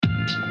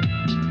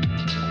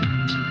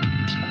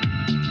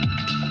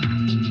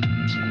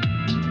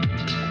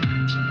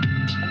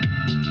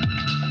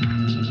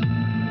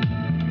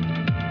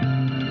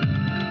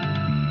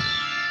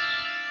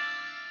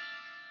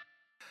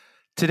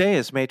Today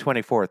is May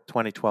 24th,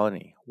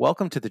 2020.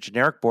 Welcome to the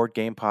Generic Board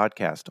Game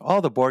Podcast,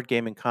 all the board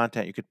gaming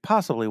content you could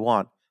possibly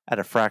want at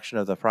a fraction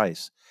of the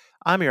price.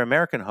 I'm your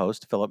American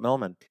host, Philip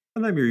Millman.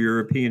 And I'm your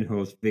European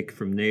host, Vic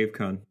from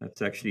NaveCon.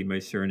 That's actually my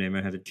surname.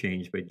 I had it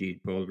changed by Deed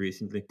Paul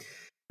recently.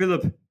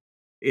 Philip,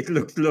 it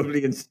looks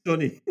lovely and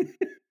stunning.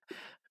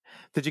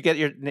 Did you get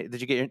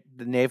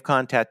the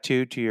NaveCon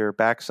tattoo to your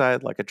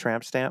backside like a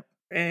tramp stamp?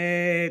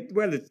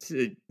 Well, it's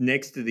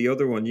next to the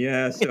other one,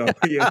 yeah. So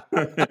yeah,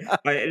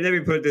 let me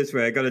put it this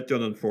way: I got it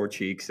done on 4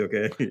 cheeks.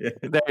 Okay,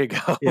 There you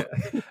go. Yeah.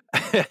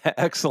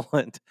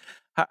 Excellent.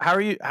 How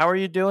are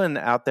you doing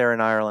out there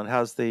in Ireland?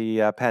 How's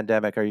the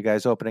pandemic? Are you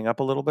guys opening up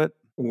a little bit?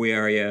 We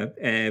are, yeah.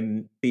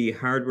 The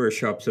hardware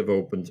shops have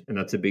opened, and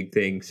that's a big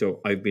thing.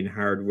 So I've been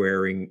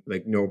hardwaring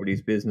like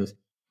nobody's business.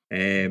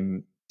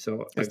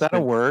 So Is that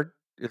a word?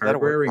 Is that a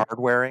word?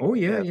 Hardwaring? Oh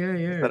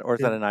yeah. Or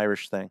is that an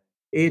Irish thing?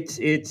 It's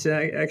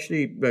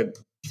actually, but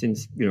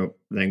since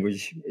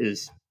language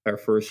is our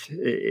first,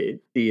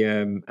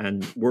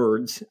 and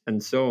words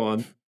and so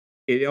on,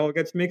 it all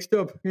gets mixed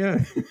up.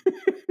 Yeah,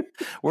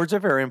 Words are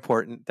very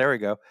important. There we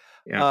go.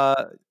 Yeah.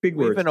 Big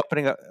We've words. been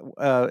opening up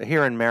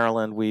here in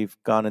Maryland. We've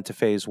gone into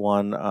phase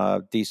one.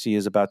 DC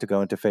is about to go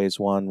into phase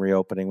one,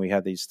 reopening. We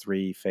have these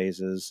 3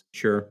 phases.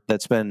 Sure.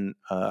 That's been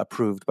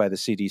approved by the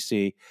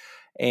CDC,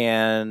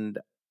 and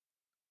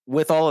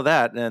with all of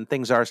that, and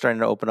things are starting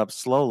to open up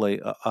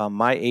slowly.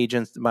 My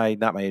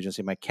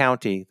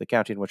county, the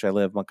county in which I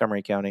live,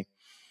 Montgomery County,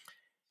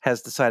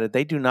 has decided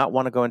they do not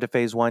want to go into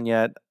phase one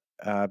yet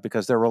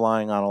because they're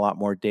relying on a lot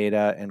more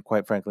data, and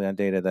quite frankly, on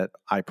data that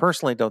I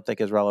personally don't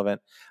think is relevant.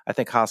 I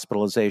think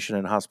hospitalization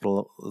and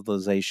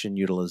hospitalization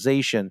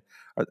utilization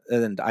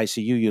and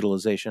ICU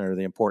utilization are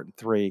the important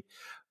 3.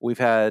 We've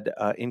had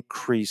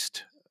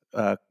increased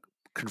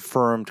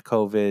confirmed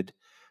COVID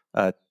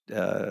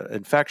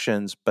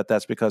infections, but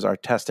that's because our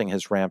testing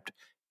has ramped.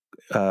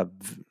 Our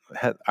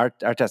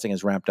testing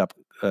has ramped up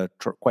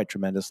quite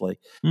tremendously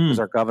because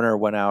our governor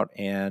went out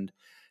and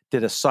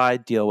did a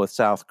side deal with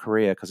South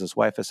Korea because his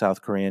wife is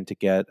South Korean to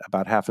get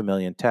about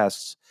 500,000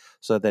 tests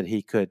so that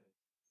he could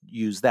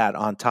use that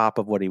on top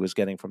of what he was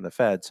getting from the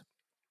feds.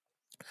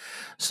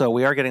 So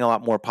we are getting a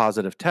lot more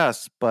positive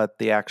tests, but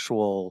the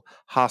actual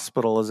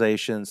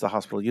hospitalizations, the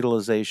hospital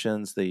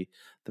utilizations, the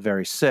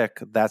very sick,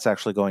 that's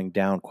actually going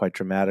down quite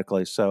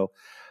dramatically. So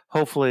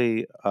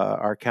hopefully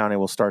our county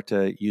will start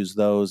to use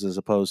those as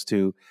opposed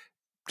to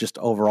just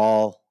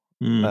overall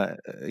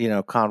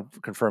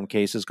confirmed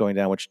cases going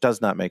down, which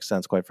does not make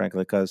sense, quite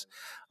frankly, because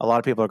a lot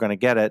of people are going to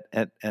get it,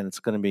 and it's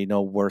going to be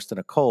no worse than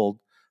a cold.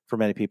 For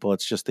many people,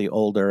 it's just the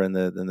older and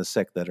the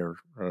sick that are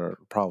a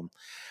problem.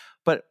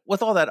 But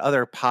with all that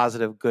other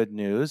positive, good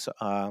news,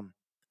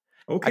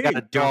 Okay, I got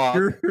a dog.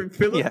 Dr.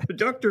 Philip,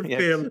 Dr.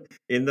 Phil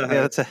in the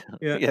house.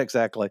 Yeah,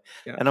 exactly.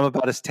 Yeah. And I'm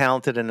about as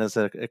talented and as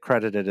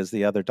accredited as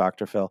the other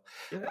Dr. Phil.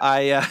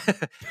 Yeah.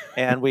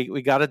 And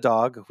we got a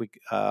dog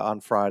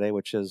on Friday,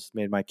 which has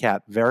made my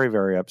cat very,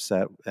 very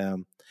upset.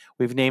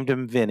 We've named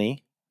him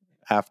Vinny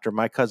after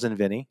my cousin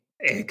Vinny,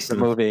 Excellent.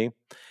 the movie.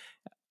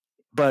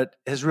 But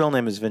his real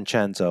name is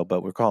Vincenzo,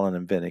 but we're calling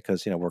him Vinny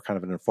because, we're kind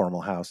of an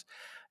informal house.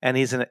 And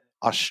he's an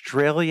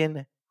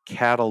Australian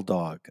cattle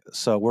dog.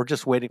 So we're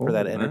just waiting for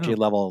that energy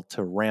level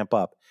to ramp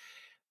up.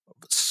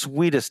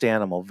 Sweetest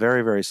animal,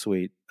 very, very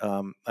sweet.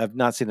 I've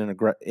not seen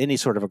any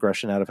sort of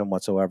aggression out of him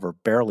whatsoever,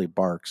 barely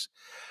barks.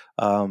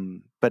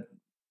 But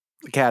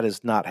the cat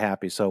is not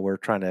happy, so we're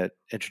trying to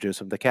introduce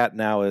him. The cat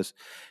now is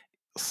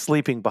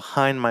sleeping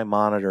behind my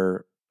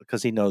monitor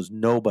because he knows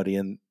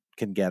nobody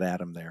can get at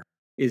him there.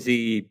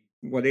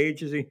 What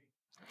age is he?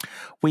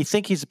 We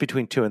think he's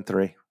between 2 and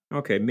 3.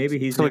 Okay, maybe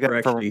he's never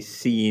actually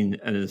seen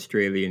an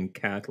Australian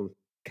cow.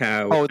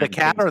 Oh, the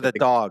cat or the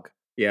dog?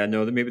 Yeah,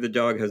 no, maybe the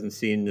dog hasn't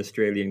seen an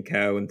Australian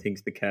cow and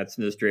thinks the cat's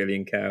an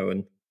Australian cow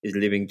and is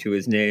living to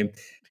his name.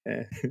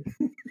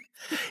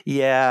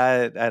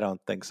 Yeah, I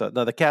don't think so.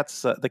 No, the cat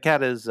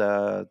is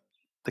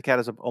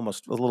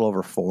almost a little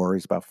over 4.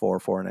 He's about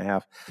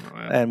 4.5,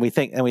 and we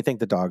think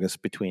the dog is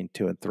between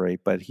 2 and 3.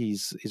 But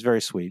he's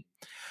very sweet.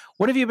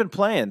 What have you been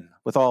playing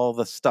with all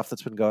the stuff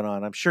that's been going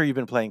on? I'm sure you've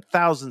been playing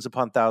thousands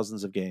upon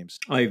thousands of games.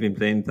 I've been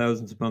playing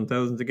thousands upon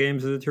thousands of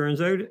games, as it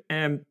turns out.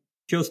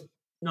 Just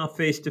not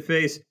face to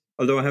face.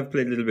 Although I have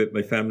played a little bit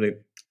with my family.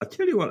 I'll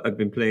tell you what I've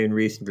been playing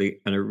recently,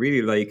 and I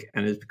really like,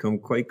 and has become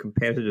quite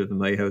competitive in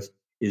my house,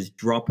 is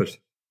Drop It.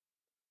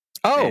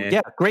 Oh,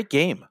 yeah, great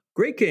game.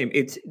 Great game.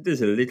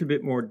 There's a little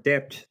bit more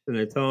depth than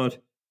I thought.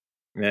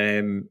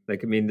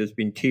 There's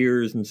been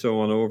tiers and so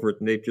on over it,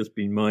 and they've just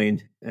been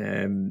mined.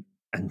 And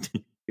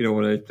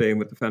when I was playing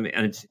with the family,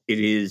 and it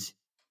is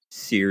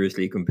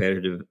seriously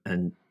competitive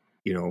and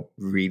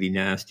really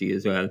nasty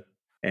as well.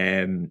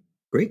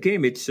 Great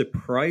game. It's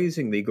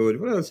surprisingly good.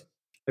 What else?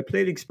 I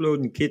played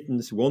Exploding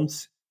Kittens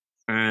once,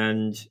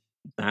 and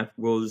that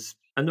was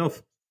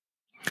enough.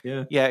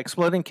 Yeah. Yeah,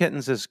 Exploding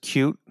Kittens is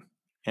cute,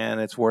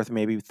 and it's worth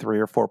maybe 3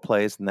 or 4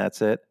 plays, and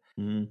that's it.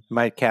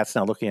 My cat's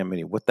now looking at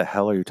me. What the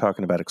hell are you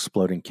talking about?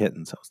 Exploding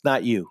Kittens? It's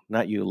not you,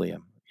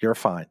 Liam. You're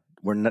fine.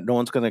 No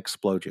one's going to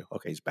explode you.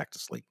 Okay, he's back to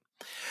sleep.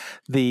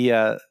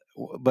 The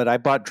but I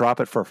bought Drop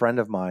It for a friend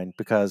of mine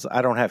because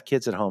I don't have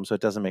kids at home, so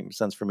it doesn't make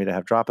sense for me to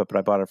have Drop It. But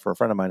I bought it for a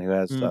friend of mine who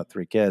has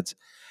 3 kids,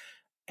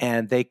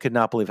 and they could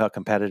not believe how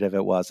competitive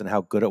it was and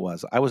how good it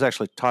was. I was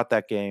actually taught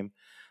that game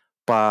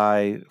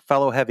by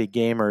fellow heavy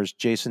gamers,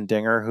 Jason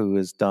Dinger, who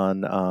has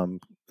done,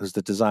 who's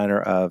the designer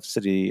of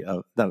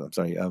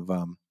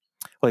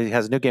well, he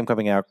has a new game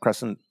coming out,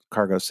 Crescent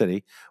Cargo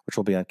City, which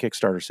will be on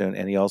Kickstarter soon,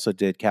 and he also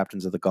did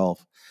Captains of the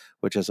Gulf,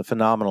 which is a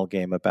phenomenal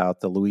game about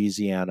the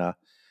Louisiana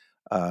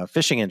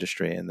fishing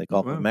industry in the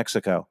Gulf of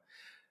Mexico.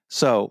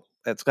 So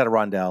it's got a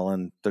rondelle,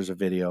 and there's a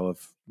video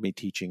of me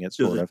teaching it.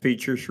 Does it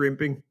feature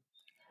shrimping?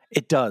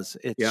 It does.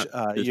 It's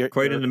there's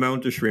quite an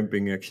amount of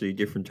shrimping, actually,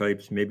 different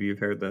types. Maybe you've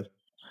heard that.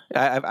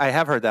 I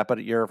have heard that,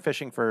 but you're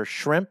fishing for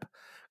shrimp,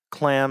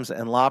 clams,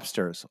 and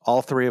lobsters,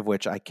 all 3 of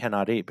which I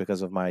cannot eat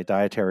because of my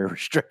dietary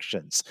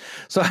restrictions.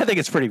 So I think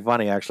it's pretty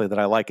funny, actually, that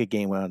I like a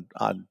game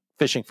on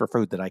fishing for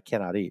food that I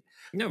cannot eat.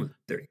 No,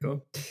 there you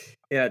go.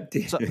 Yeah.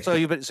 So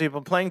you've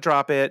been playing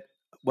Drop It.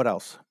 What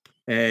else?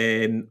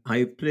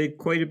 I've played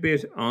quite a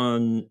bit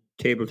on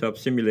Tabletop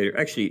Simulator.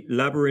 Actually,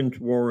 Labyrinth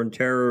War and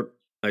Terror.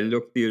 I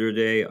looked the other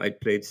day. I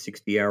played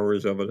 60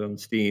 hours of it on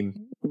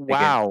Steam.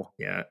 Wow.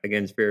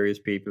 Against various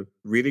people.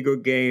 Really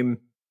good game.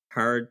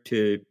 Hard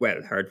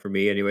for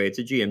me anyway. It's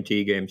a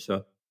GMT game,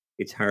 so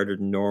it's harder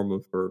than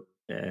normal for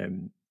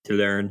to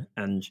learn.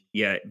 And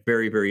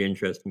very, very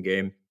interesting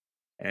game.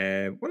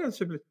 What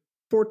else?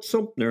 Fort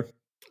Sumter.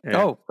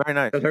 Very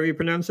nice. Is that how you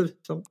pronounce it?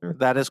 Sumter?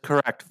 That is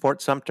correct.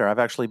 Fort Sumter. I've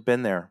actually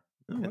been there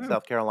in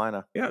South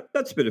Carolina. Yeah,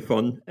 that's a bit of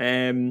fun.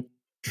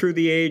 Through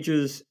the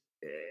Ages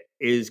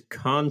is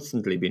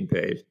constantly being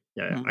played.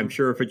 I'm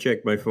sure if I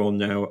check my phone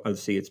now, I'll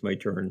see it's my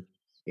turn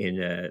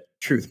in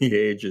Through the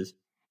Ages.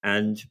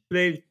 And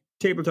played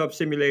Tabletop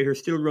Simulator,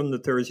 still run the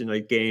Thursday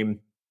night game,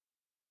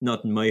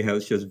 not in my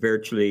house, just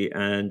virtually.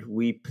 And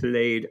we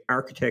played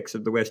Architects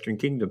of the Western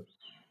Kingdom.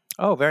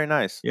 Oh, very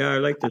nice. Yeah, I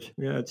liked it.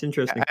 Yeah, it's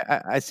interesting.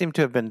 I seem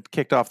to have been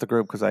kicked off the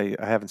group because I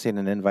haven't seen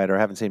an invite or I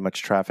haven't seen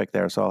much traffic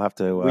there, so I'll have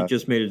to... We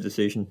just made a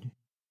decision.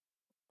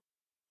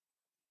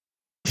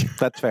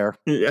 That's fair.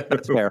 Yeah,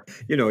 that's fair.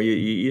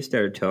 You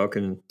started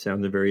talking,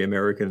 sounded very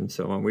American and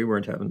so on. We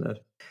weren't having that.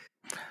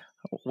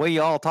 What are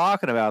you all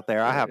talking about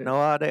there? I have no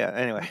idea.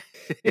 Anyway.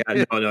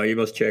 No, you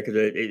must check it.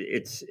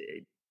 It's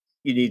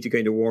you need to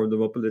kind of warm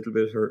them up a little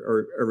bit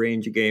or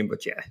arrange a game.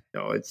 But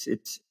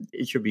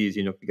it should be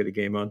easy enough to get a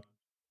game on.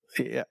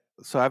 Yeah.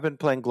 So I've been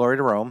playing Glory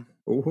to Rome,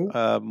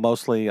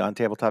 mostly on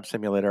Tabletop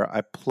Simulator.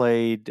 I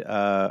played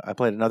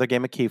another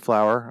game of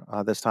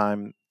Keyflower this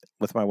time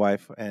with my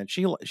wife, and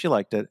she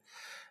liked it.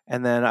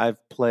 And then I've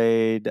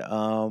played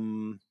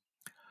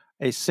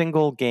a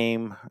single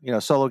game,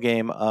 solo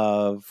game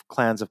of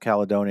Clans of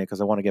Caledonia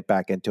because I want to get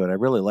back into it. I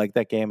really like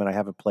that game, and I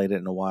haven't played it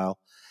in a while,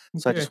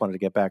 so I just wanted to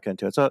get back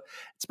into it. So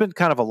it's been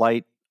kind of a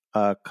light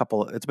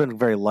it's been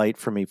very light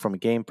for me from a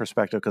game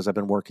perspective because I've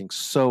been working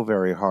so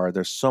very hard.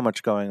 There's so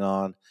much going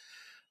on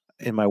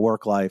in my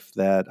work life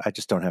that I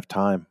just don't have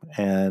time.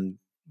 And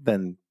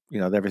then,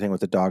 everything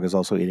with the dog is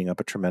also eating up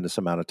a tremendous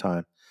amount of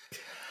time.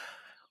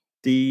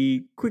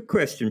 The quick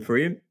question for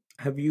you.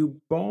 Have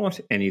you bought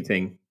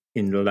anything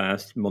in the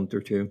last month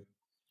or two?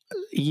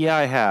 Yeah,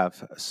 I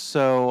have.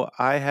 So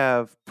I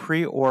have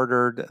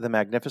pre-ordered The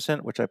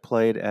Magnificent, which I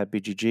played at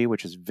BGG,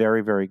 which is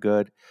very, very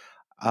good.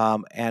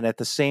 And at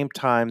the same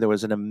time, there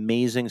was an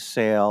amazing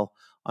sale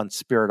on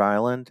Spirit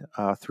Island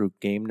through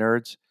Game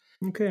Nerds.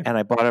 Okay. And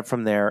I bought it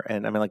from there.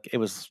 And I mean, it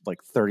was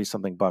like 30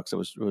 something bucks. It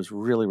was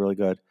really, really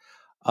good.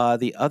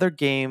 The other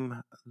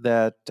game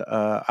that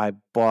I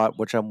bought,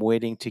 which I'm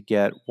waiting to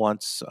get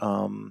once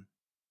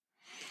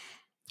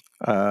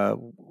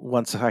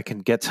I can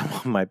get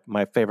to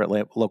my favorite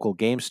local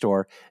game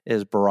store,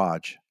 is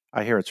Barrage.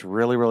 I hear it's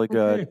really, really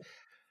good. Okay.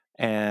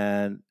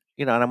 And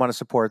and I want to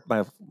support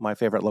my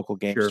favorite local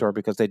game store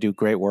because they do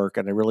great work,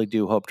 and I really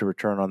do hope to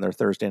return on their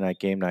Thursday night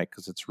game night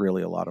because it's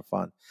really a lot of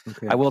fun.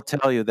 Okay. I will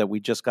tell you that we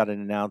just got an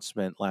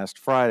announcement last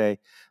Friday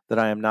that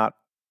I don't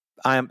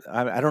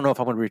know if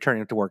I'm going to be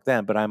returning to work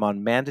then, but I'm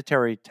on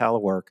mandatory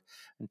telework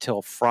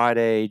until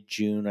Friday,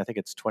 June. I think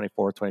it's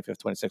 24th,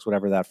 25th, 26th,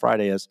 whatever that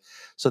Friday is.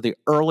 So the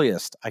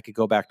earliest I could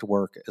go back to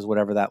work is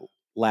whatever that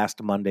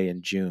last Monday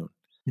in June.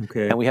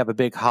 Okay. And we have a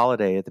big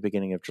holiday at the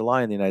beginning of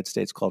July in the United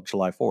States called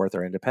July 4th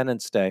or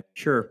Independence Day.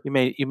 Sure. You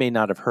may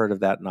not have heard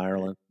of that in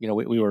Ireland.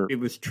 We were. It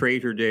was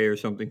Traitor Day or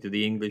something to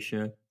the English.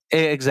 Yeah.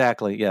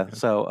 Exactly. Yeah.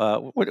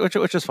 So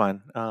which is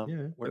fine.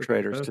 We're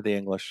traitors to the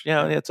English.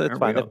 It's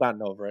fine. They've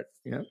gotten over it.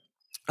 Yeah.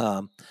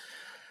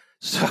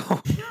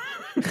 So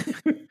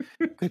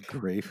good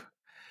grief.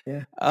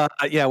 Yeah.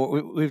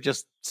 We've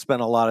just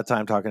spent a lot of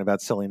time talking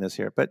about silliness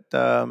here, but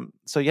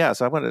so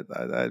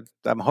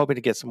I'm hoping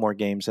to get some more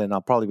games in.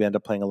 I'll probably end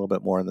up playing a little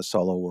bit more in the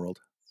solo world.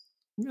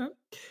 Yeah,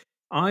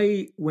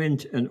 I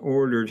went and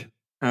ordered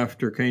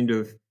after kind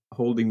of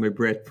holding my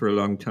breath for a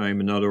long time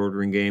and not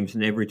ordering games,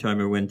 and every time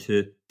I went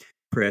to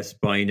press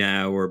buy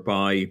now or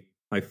buy,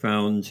 I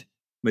found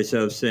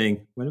myself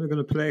saying, when am I going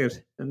to play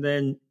it? And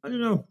then, I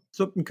don't know,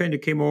 something kind of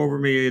came over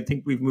me. I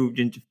think we've moved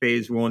into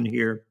phase 1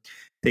 here.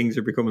 things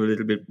are becoming a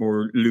little bit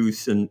more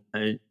loose. And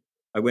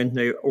I went and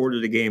I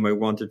ordered a game I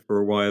wanted for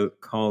a while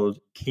called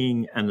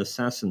King and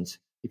Assassins,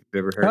 if you've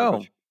ever heard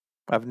of it.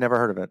 I've never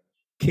heard of it.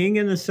 King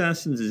and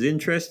Assassins is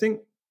interesting.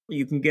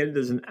 You can get it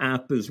as an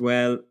app as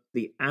well.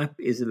 The app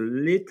is a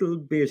little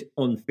bit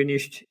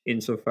unfinished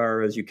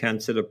insofar as you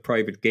can't set up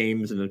private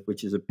games in it,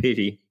 which is a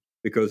pity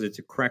because it's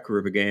a cracker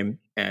of a game.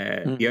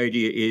 The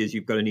idea is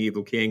you've got an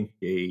evil king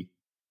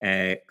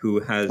who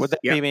has. Would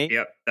that be me?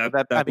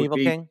 That would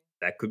be king?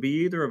 That could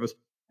be either of us.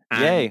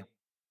 And Yay!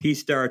 he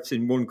starts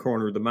in one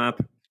corner of the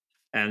map,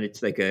 and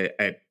it's like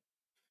a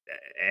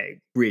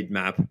grid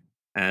map,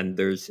 and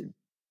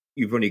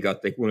you've only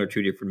got like one or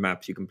two different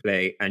maps you can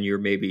play, and you're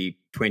maybe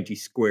 20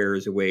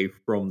 squares away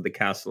from the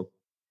castle.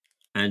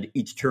 And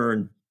each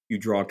turn you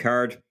draw a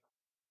card,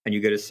 and you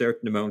get a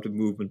certain amount of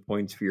movement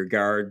points for your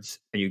guards,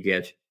 and you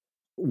get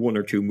one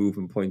or two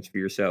movement points for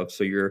yourself.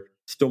 So you're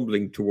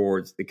stumbling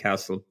towards the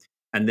castle.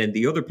 And then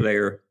the other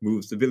player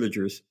moves the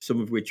villagers,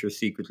 some of which are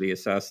secretly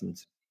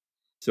assassins.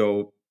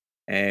 So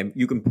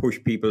you can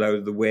push people out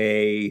of the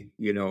way.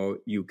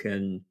 You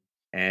can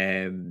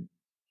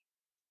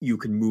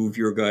move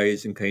your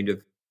guys and kind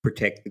of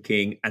protect the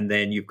king. And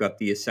then you've got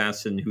the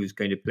assassin who's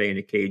kind of playing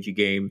a cagey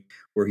game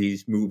where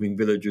he's moving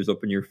villagers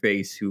up in your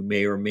face who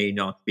may or may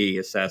not be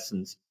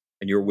assassins.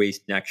 And you're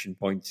wasting action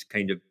points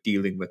kind of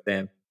dealing with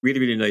them. Really,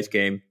 really nice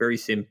game. Very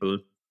simple.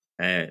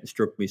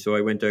 Struck me. So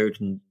I went out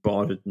and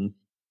bought it and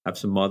have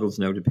some models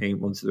now to paint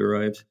once it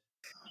arrives.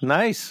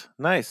 Nice.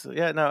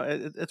 Yeah, no,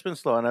 it's been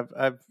slow, and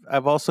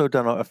I've also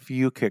done a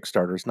few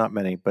Kickstarters, not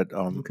many, but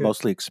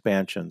mostly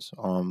expansions.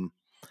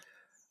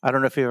 I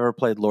don't know if you've ever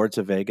played Lords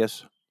of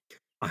Vegas.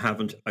 I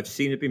haven't. I've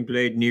seen it being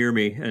played near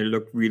me, and it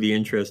looked really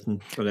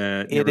interesting, but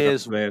never got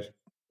to play it.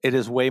 It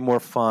is way more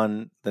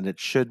fun than it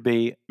should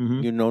be.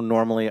 Mm-hmm.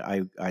 Normally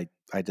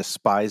I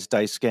despise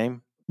dice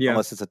game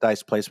unless it's a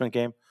dice placement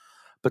game,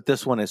 but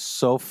this one is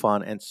so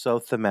fun and so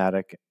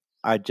thematic.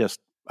 I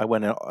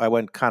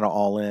went kind of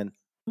all in.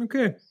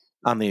 Okay.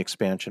 On the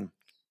expansion.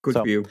 Good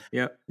for you.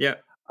 Yeah.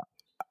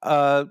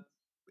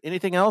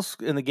 Anything else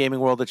in the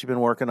gaming world that you've been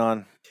working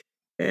on?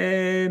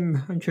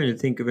 I'm trying to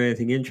think of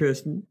anything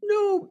interesting.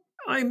 No,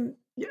 I'm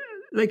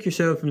like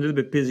yourself. I'm a little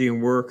bit busy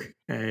in work.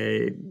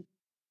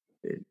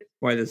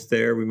 While it's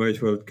there, we might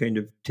as well kind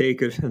of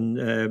take it.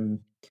 And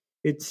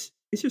it's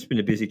just been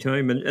a busy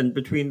time. And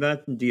between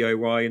that and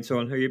DIY and so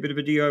on, are you a bit of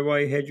a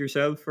DIY head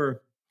yourself,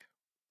 or?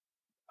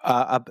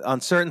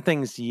 On certain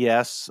things,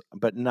 yes,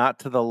 but not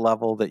to the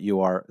level that you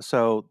are.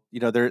 So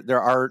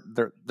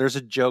there's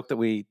a joke that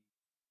we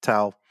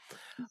tell,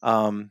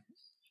 and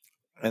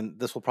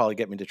this will probably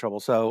get me into trouble.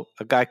 So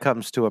a guy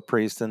comes to a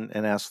priest and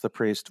asks the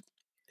priest,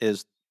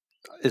 "Is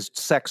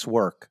sex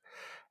work?"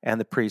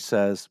 And the priest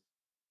says,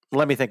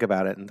 "Let me think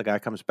about it." And the guy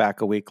comes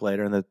back a week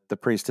later, and the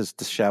priest is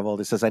disheveled.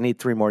 He says, "I need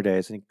 3 more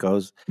days." And he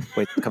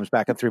comes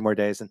back in 3 more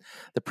days, and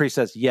the priest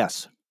says,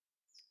 "Yes,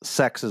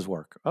 sex is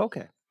work."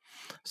 Okay.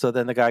 So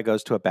then the guy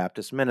goes to a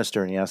Baptist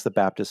minister and he asks the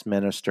Baptist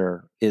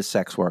minister, "Is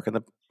sex work?" And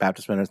the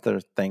Baptist minister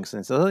thinks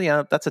and he says, "Oh,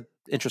 yeah, that's an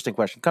interesting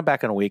question. Come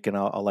back in a week and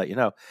I'll let you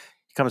know."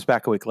 He comes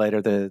back a week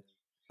later. The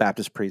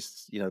Baptist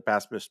priest, the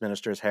Baptist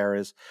minister's hair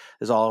is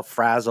all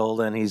frazzled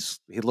and he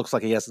looks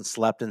like he hasn't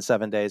slept in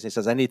 7 days. He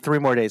says, "I need 3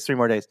 more days, 3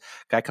 more days."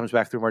 Guy comes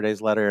back 3 more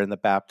days later and the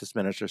Baptist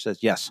minister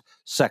says, "Yes,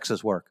 sex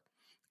is work."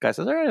 Guy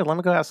says, "All right,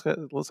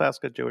 let's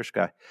ask a Jewish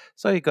guy."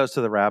 So he goes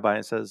to the rabbi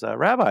and says,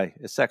 "Rabbi,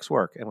 is sex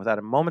work?" And without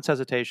a moment's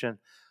hesitation,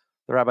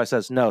 the rabbi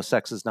says, "No,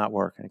 sex is not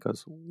work." And he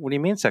goes, "What do you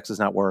mean sex is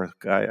not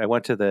work?" I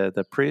went to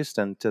the priest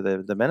and to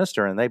the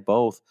minister, and they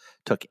both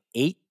took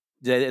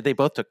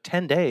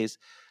 10 days,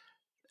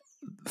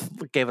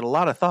 gave it a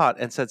lot of thought,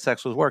 and said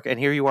sex was work. And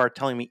here you are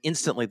telling me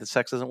instantly that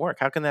sex isn't work.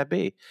 How can that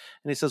be?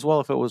 And he says, "Well,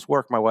 if it was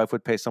work, my wife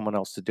would pay someone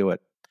else to do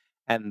it."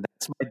 And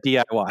that's my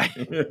DIY.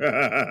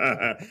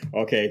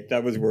 Okay,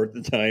 that was worth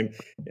the time.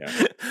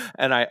 Yeah.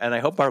 and I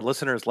hope our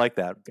listeners like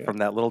that from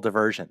that little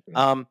diversion.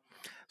 Yeah.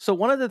 So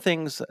one of the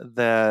things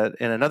that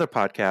in another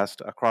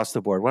podcast across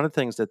the board, one of the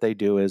things that they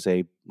do is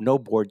no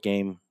board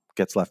game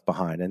gets left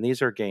behind. And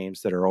these are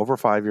games that are over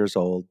 5 years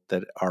old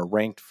that are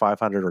ranked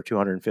 500 or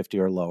 250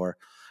 or lower.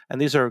 And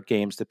these are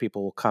games that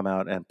people will come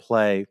out and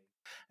play.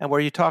 And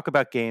where you talk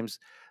about games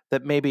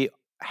that maybe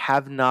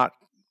have not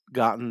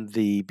gotten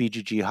the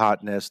BGG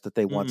hotness that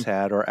they once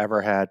had or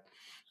ever had.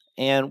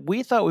 And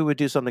we thought we would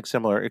do something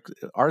similar.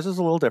 Ours is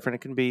a little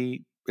different.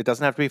 It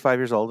doesn't have to be 5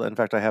 years old. In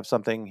fact, I have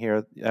something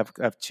here. I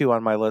have 2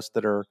 on my list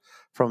that are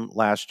from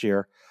last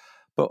year.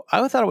 But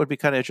I thought it would be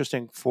kind of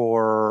interesting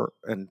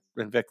and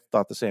Vic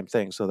thought the same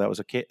thing. So that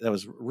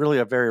was really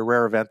a very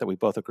rare event that we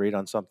both agreed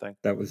on something.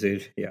 That was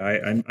it. Yeah,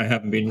 I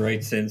haven't been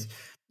right since.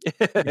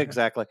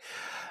 Exactly.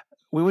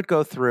 We would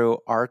go through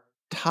our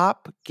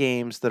top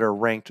games that are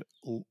ranked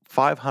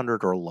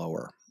 500 or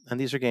lower. And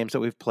these are games that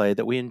we've played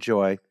that we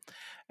enjoy.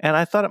 And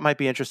I thought it might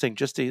be interesting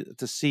just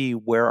to see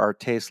where our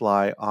tastes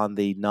lie on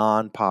the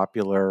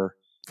non-popular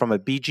from a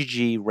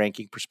BGG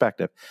ranking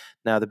perspective.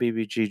 Now, the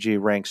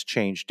BGG ranks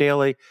change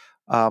daily.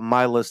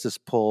 My list is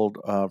pulled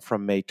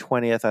from May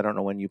 20th. I don't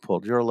know when you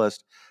pulled your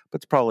list, but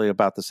it's probably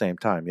about the same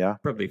time, yeah?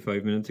 Probably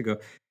 5 minutes ago.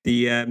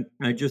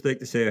 I'd just like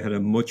to say I had a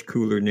much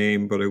cooler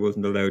name, but I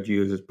wasn't allowed to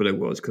use it, but I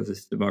was because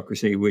it's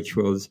democracy, which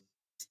was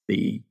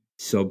the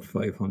sub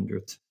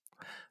 500s.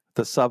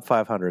 The sub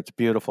 500. It's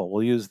beautiful.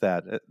 We'll use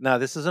that. Now,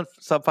 this isn't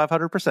sub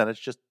 500%. It's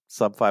just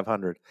sub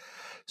 500.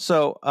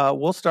 So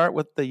we'll start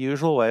with the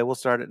usual way. We'll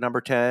start at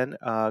number 10,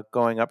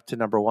 going up to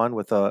number 1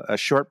 with a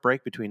short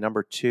break between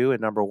number 2 and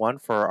number 1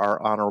 for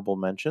our honorable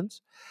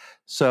mentions.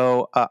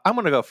 So I'm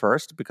going to go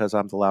first because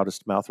I'm the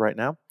loudest mouth right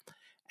now.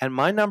 And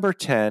my number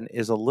 10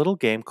 is a little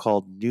game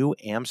called New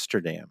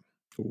Amsterdam.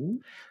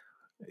 Ooh.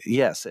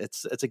 Yes,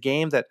 it's a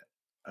game that,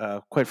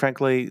 quite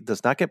frankly,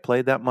 does not get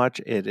played that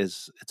much.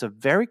 It's a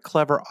very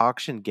clever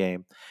auction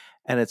game,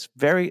 and it's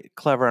very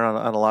clever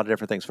on a lot of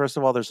different things. First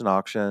of all, there's an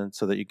auction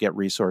so that you get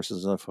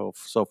resources and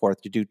so forth.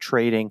 You do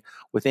trading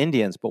with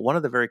Indians, but one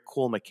of the very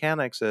cool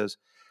mechanics is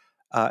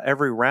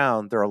every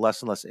round there are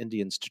less and less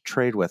Indians to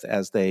trade with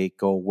as they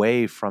go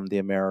away from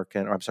the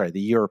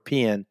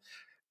European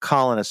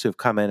colonists who've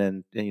come in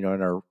and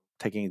are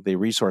taking the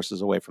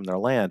resources away from their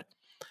land.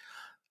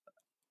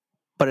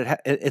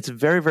 But it's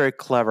very, very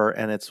clever,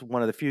 and it's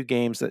one of the few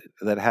games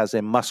that has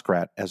a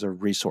muskrat as a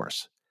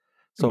resource.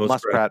 So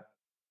muskrat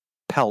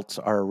pelts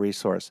are a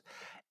resource.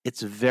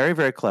 It's very,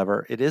 very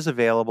clever. It is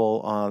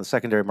available on the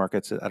secondary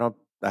markets.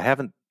 I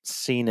haven't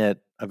seen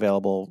it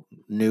available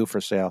new for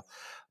sale,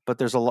 but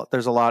there's a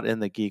lot in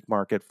the geek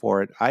market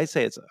for it. I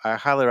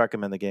highly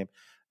recommend the game.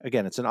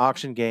 Again, it's an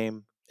auction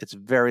game. It's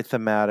very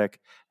thematic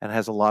and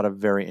has a lot of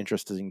very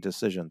interesting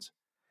decisions.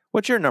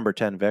 What's your number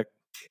 10, Vic?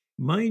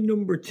 My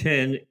number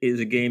 10 is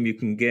a game you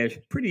can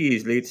get pretty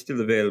easily. It's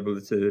still available.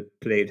 It's a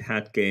played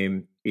hat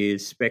game.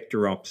 Is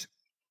Spectre Ops.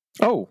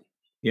 Oh,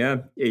 yeah.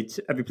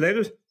 Have you played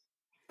it?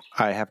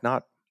 I have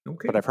not.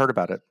 Okay. But I've heard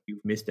about it.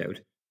 You've missed out.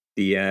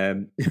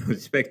 The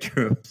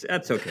Spectre Ops.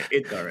 That's okay.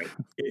 It's all right.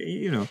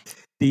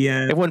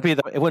 It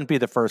wouldn't be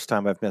the first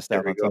time I've missed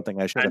out on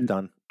something I should have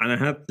done. And I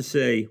have to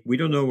say, we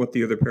don't know what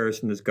the other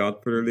person has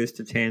got for their list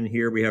of 10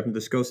 here. We haven't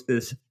discussed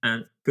this,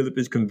 and Philip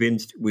is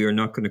convinced we are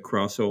not going to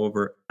cross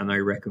over, and I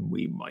reckon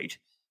we might.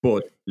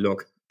 But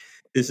look,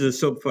 this is a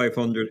sub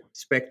 500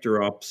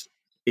 Spectre Ops.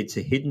 It's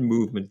a hidden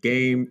movement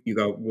game. You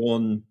got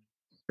one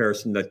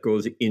person that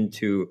goes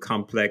into a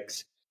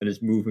complex and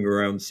is moving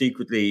around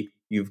secretly.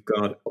 You've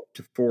got up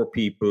to 4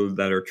 people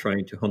that are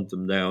trying to hunt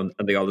them down,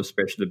 and they all have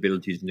special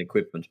abilities and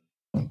equipment.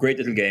 Great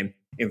little game.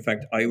 In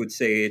fact, I would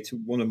say it's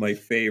one of my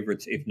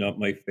favorites, if not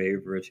my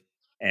favorite,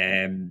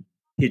 hidden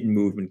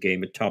movement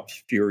game. It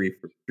tops Fury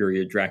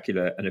of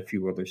Dracula and a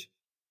few others.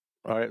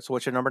 All right. So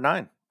what's your number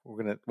 9?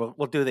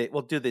 We'll do this.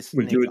 We'll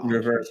do it in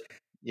reverse.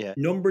 Yeah.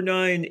 Number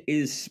 9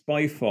 is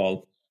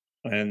Spyfall,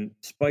 and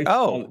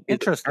Spyfall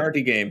is a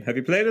party game. Have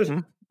you played it? Mm-hmm.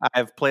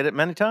 I've played it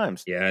many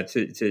times. Yeah,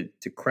 it's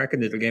a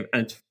cracking little game,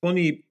 and it's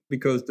funny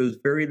because there's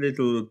very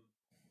little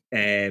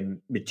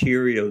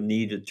material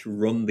needed to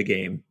run the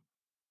game.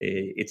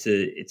 It's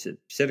a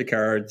set of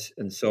cards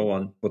and so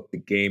on, but the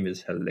game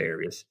is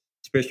hilarious,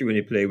 especially when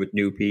you play with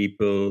new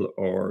people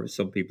or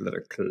some people that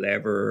are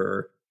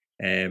clever,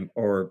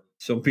 or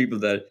some people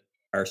that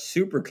are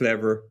super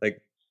clever.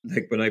 Like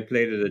when I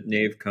played it at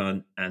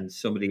NaveCon and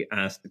somebody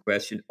asked the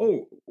question,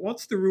 "Oh,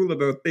 what's the rule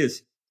about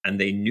this?" and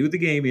they knew the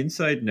game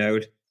inside and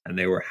out, and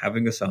they were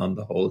having us on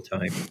the whole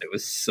time. It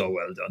was so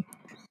well done.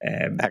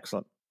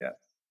 Excellent. Yeah.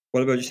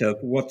 What about yourself?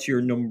 What's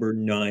your number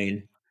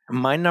 9?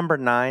 My number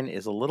 9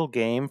 is a little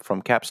game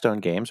from Capstone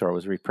Games, or it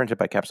was reprinted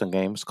by Capstone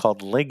Games,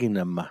 called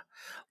Lignum.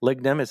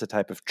 Lignum is a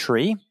type of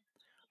tree,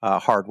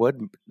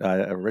 hardwood,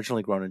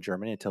 originally grown in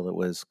Germany until it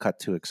was cut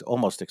to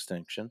almost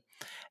extinction.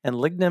 And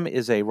Lignum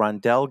is a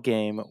rondel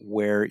game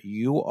where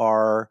you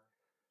are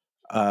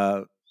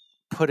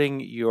putting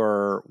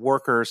your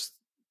workers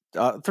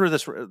through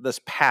this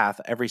path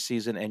every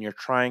season, and you're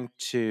trying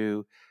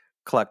to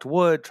collect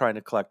wood, trying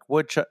to collect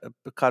wood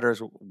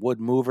cutters, wood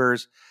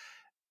movers.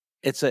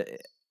 It's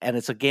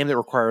a game that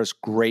requires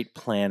great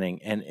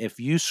planning, and if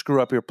you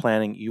screw up your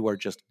planning, you are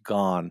just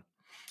gone.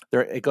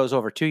 It goes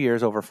over 2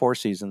 years, over 4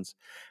 seasons.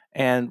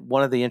 And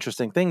one of the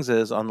interesting things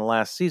is on the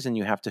last season,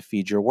 you have to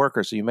feed your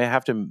workers. So you may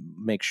have to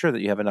make sure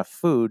that you have enough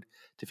food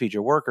to feed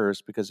your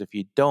workers, because if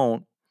you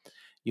don't,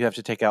 you have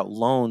to take out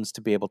loans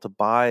to be able to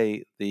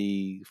buy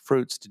the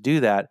fruits to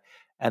do that.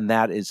 And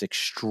that is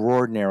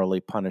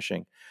extraordinarily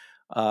punishing.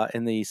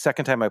 In the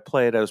second time I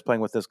played, I was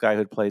playing with this guy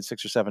who'd played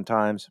 6 or 7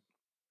 times.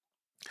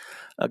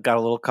 Got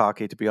a little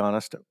cocky, to be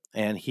honest.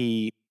 And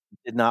he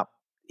did not,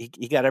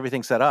 he got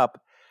everything set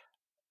up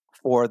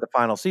for the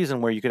final season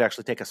where you could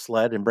actually take a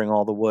sled and bring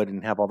all the wood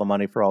and have all the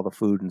money for all the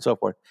food and so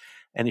forth.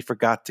 And he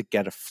forgot to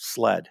get a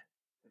sled.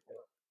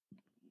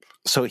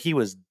 So he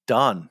was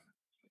done.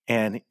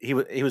 And he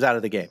was out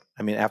of the game.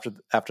 I mean, after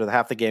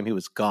half the game, he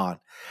was gone.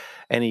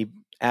 And he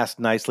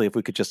asked nicely if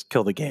we could just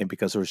kill the game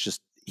because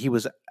he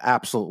was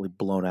absolutely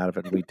blown out of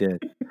it, and we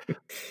did.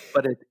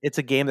 But it's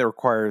a game that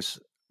requires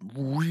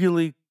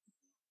really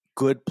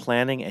good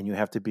planning, and you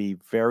have to be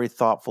very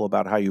thoughtful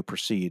about how you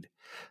proceed.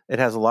 It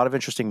has a lot of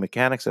interesting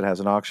mechanics. It has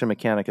an auction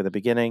mechanic at the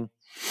beginning.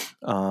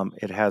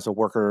 It has a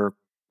worker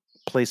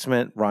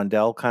placement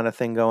rondelle kind of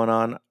thing going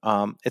on.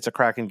 It's a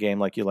cracking game,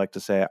 like you like to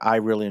say. I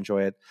really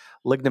enjoy it.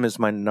 Lignum is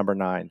my number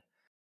 9.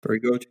 Very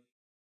good.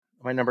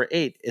 My number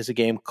 8 is a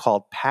game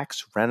called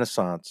Pax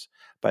Renaissance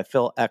by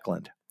Phil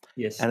Eklund.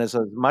 Yes. And as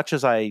much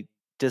as I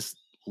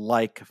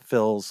dislike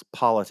Phil's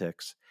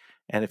politics,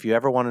 and if you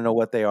ever want to know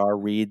what they are,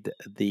 read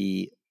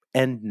the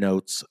end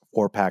notes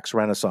for Pax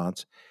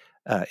Renaissance.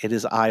 It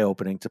is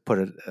eye-opening to put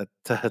it.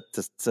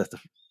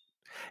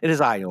 It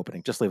is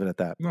eye-opening. Just leave it at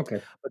that.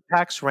 Okay. But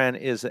Pax Ren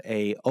is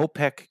a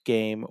OPEC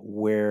game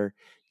where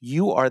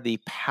you are the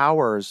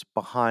powers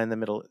behind the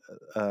middle.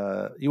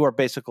 You are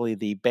basically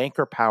the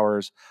banker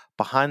powers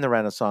behind the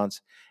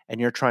Renaissance,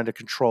 and you're trying to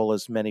control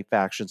as many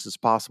factions as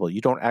possible.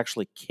 You don't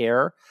actually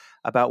care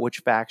about which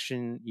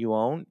faction you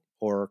own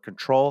or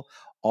control.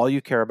 All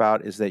you care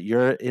about is that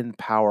you're in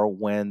power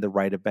when the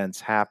right events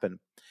happen.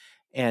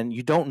 And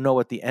you don't know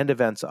what the end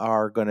events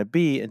are going to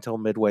be until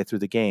midway through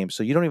the game.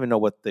 So you don't even know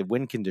what the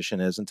win condition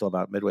is until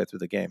about midway through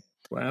the game.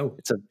 Wow.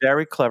 It's a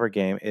very clever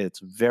game. It's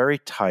very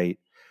tight.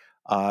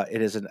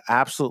 It is an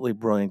absolutely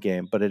brilliant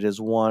game, but it is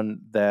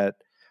one that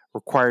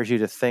requires you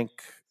to think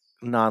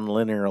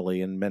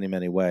non-linearly in many,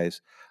 many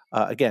ways.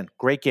 Again,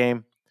 great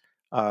game.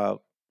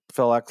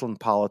 Phil Eklund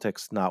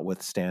politics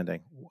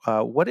notwithstanding.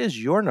 What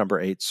is your number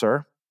 8,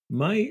 sir?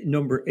 My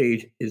number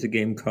 8 is a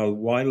game called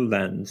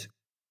Wildlands.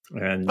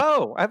 And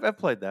Oh, I've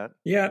played that.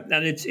 yeah,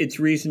 and it's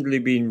recently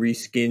been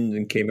reskinned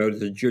and came out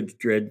as a Judge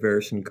Dredd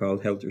version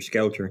called Helter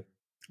Skelter.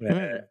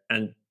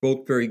 And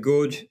both very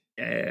good.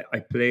 I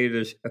played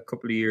it a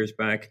couple of years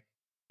back.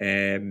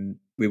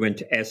 We went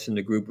to Essen,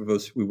 a group of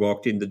us. We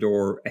walked in the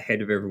door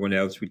ahead of everyone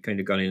else. We'd kind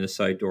of gone in a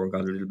side door,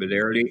 got a little bit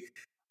early.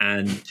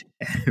 And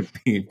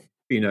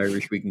being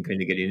Irish, we can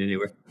kind of get in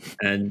anywhere.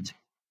 And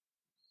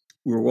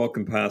we were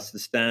walking past the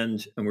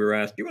stand and we were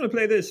asked, "Do you want to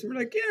play this?" And we're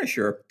like, "Yeah,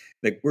 sure."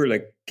 Like, we're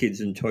like kids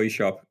in toy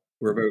shop.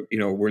 We're about,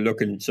 we're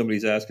looking,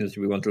 somebody's asking us,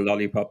 "Do we want a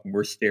lollipop?" And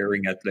we're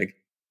staring at like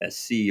a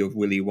sea of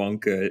Willy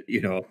Wonka,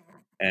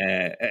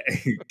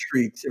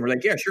 treats. And we're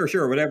like, "Yeah,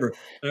 sure, whatever."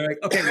 And they're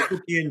like, "Okay, we'll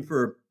put you in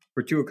for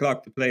 2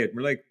 o'clock to play it." And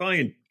we're like,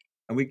 "Fine."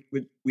 And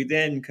we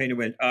then kind of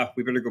went,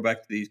 we better go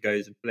back to these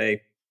guys and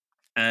play.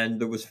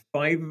 And there was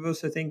 5 of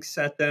us, I think,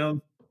 sat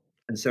down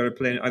and started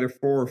playing, either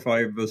 4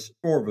 of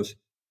us.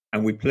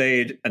 And we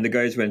played, and the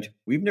guys went,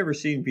 "We've never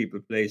seen people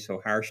play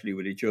so harshly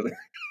with each other."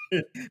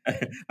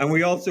 And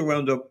we also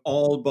wound up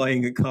all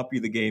buying a copy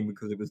of the game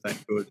because it was that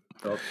good.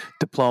 So,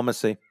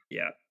 Diplomacy.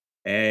 yeah.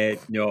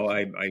 No,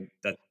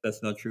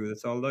 that's not true.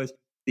 That's all lies.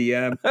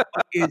 What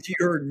is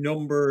your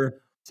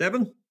number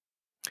 7?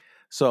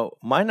 So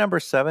my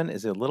number 7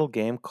 is a little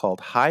game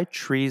called High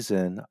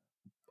Treason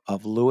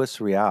of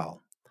Louis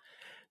Riel.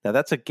 Now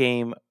that's a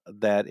game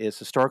that is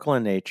historical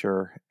in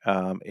nature.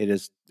 It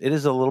is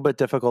a little bit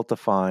difficult to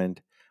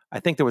find. I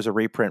think there was a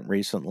reprint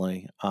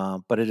recently,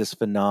 but it is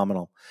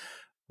phenomenal.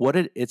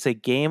 It's a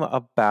game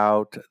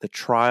about the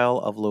trial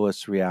of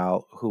Louis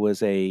Riel, who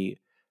was a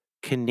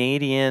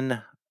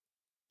Canadian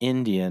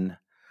Indian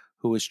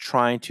who was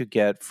trying to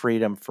get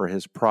freedom for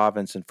his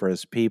province and for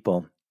his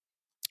people.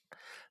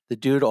 The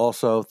dude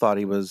also thought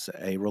he was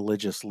a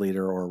religious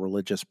leader or a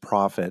religious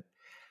prophet.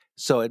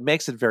 So it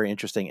makes it very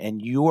interesting.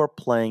 And you are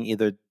playing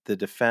either the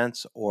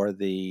defense or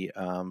the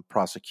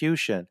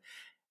prosecution.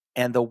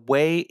 And the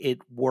way it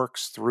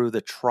works through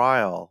the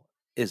trial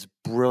is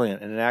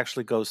brilliant. And it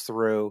actually goes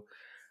through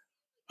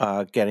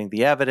getting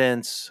the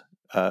evidence,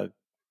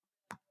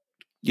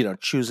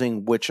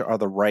 choosing which are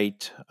the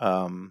right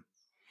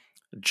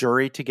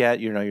jury to get.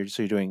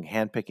 So you're doing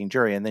handpicking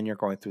jury, and then you're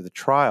going through the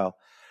trial.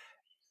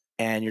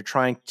 And you're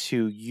trying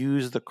to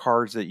use the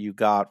cards that you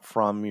got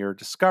from your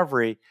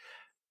discovery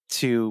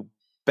to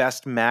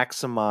best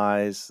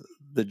maximize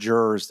the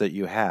jurors that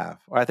you have.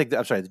 Or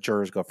the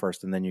jurors go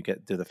first and then you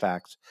get to the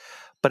facts.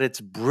 But it's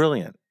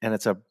brilliant, and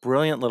it's a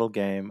brilliant little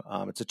game.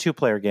 It's a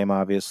 2-player game,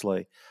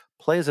 obviously.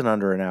 Plays in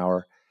under an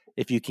hour.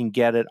 If you can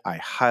get it, I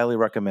highly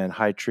recommend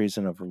High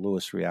Treason of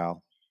Louis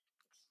Riel.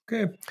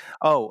 Okay.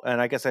 Oh,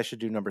 and I guess I should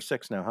do number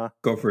 6 now, huh?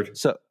 Go for it.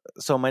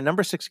 So my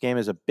number 6 game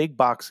is a big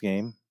box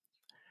game.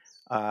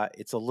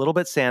 It's a little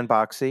bit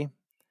sandboxy,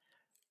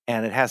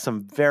 and it has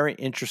some very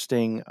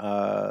interesting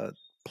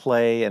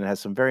play, and it has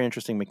some very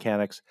interesting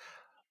mechanics.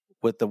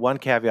 With the one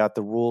caveat,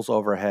 the rules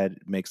overhead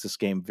makes this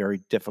game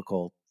very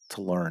difficult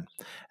to learn,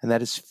 and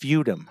that is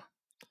Feudum.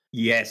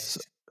 Yes.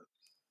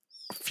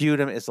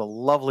 Feudum is a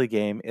lovely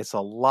game. It's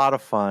a lot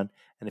of fun,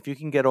 and if you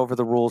can get over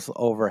the rules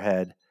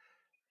overhead,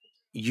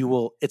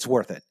 it's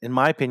worth it. In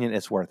my opinion,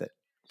 it's worth it.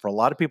 For a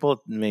lot of people, it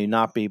may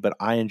not be, but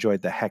I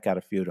enjoyed the heck out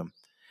of Feudum.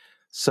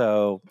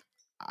 So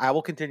I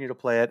will continue to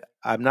play it.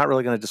 I'm not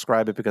really going to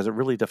describe it because it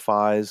really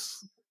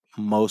defies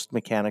most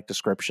mechanic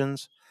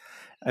descriptions.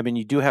 I mean,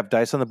 you do have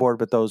dice on the board,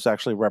 but those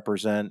actually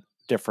represent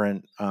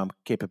different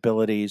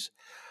capabilities,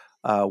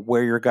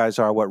 where your guys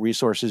are, what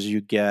resources you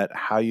get,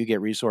 how you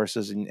get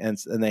resources, and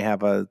they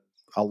have a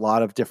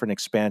lot of different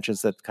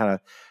expansions that kind of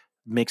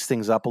mix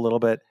things up a little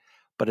bit.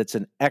 But it's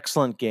an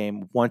excellent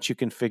game once you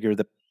can figure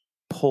the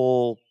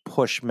pull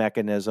push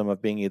mechanism of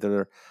being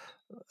either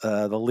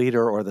the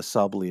leader or the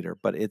sub leader.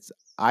 But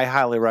I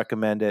highly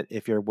recommend it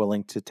if you're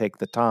willing to take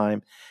the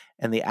time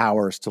and the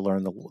hours to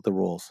learn the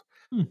rules.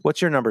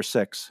 What's your number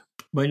 6?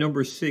 My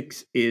number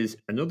 6 is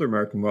another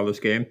Martin Wallace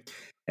game,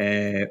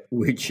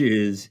 which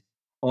is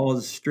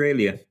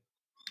Australia.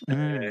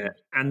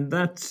 And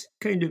that's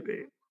kind of,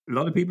 a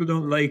lot of people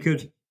don't like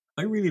it.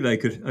 I really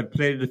like it. I've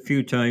played it a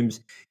few times.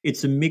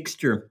 It's a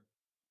mixture.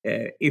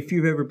 If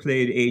you've ever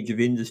played Age of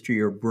Industry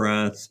or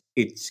Brass,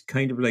 it's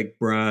kind of like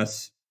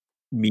Brass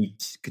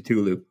meets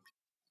Cthulhu,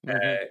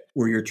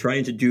 where you're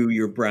trying to do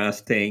your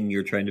Brass thing.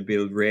 You're trying to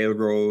build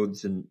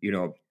railroads and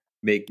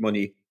make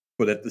money,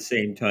 but at the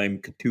same time,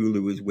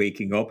 Cthulhu is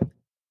waking up,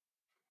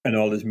 and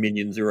all his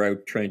minions are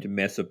out trying to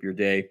mess up your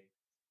day,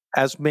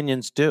 as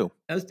minions do,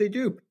 as they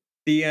do.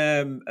 The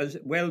as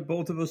well,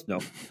 both of us know,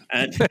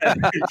 and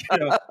you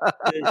know,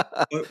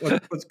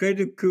 what's kind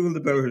of cool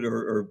about it,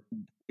 or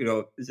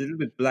is a little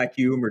bit black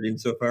humored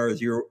insofar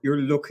as you're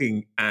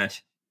looking at,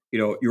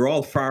 you're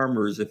all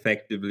farmers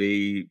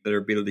effectively that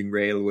are building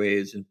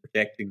railways and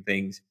protecting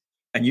things,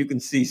 and you can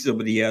see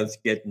somebody else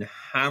getting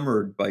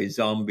hammered by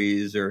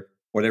zombies or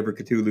whatever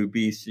Cthulhu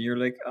beasts, and you're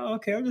like, oh,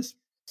 okay, I'll just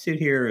sit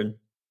here and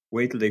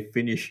wait till they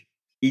finish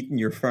eating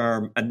your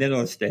farm, and then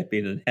I'll step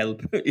in and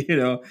help.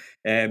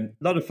 A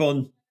lot of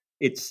fun.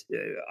 It's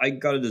I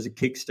got it as a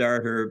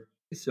Kickstarter,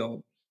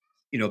 so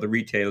the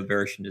retail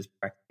version is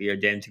practically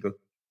identical.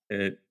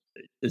 Uh,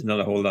 there's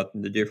not a whole lot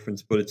in the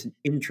difference, but it's an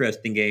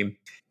interesting game.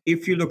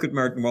 If you look at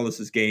Martin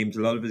Wallace's games,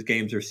 a lot of his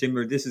games are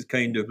similar. This is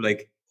kind of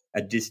like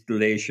a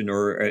distillation,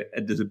 or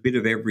there's a bit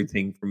of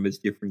everything from his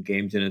different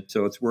games in it,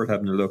 so it's worth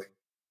having a look.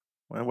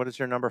 Well, what is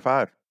your number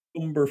 5?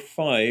 Number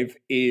 5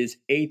 is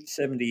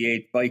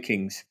 878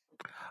 Vikings.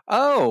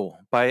 Oh,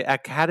 by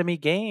Academy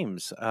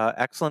Games.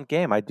 Excellent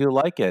game. I do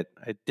like it.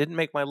 It didn't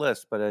make my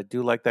list, but I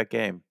do like that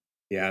game.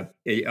 Yeah,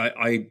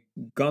 I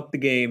got the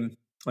game.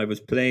 I was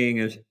playing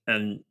it,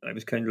 and I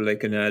was kind of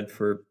like an ad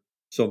for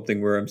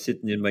something where I'm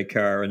sitting in my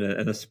car, and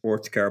a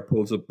sports car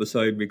pulls up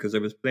beside me because I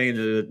was playing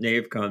it at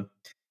NaveCon,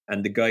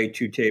 and the guy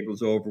 2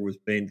 tables over was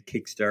playing the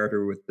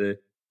Kickstarter with the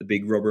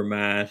big rubber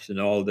mat and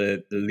all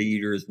the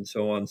leaders and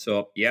so on.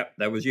 So, yeah,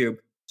 that was you.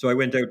 So I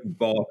went out and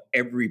bought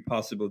every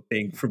possible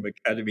thing from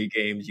Academy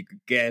Games you could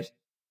get.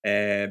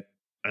 And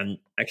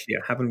actually,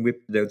 I haven't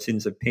whipped it out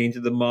since. I've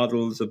painted the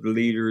models of the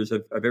leaders.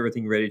 I've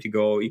everything ready to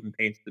go, even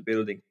painted the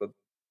building. But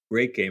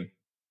great game.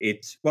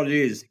 It's what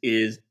it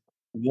is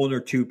one or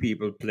two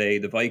people play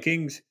the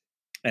Vikings,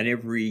 and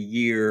every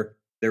year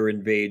they're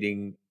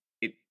invading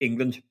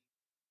England,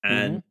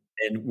 and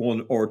then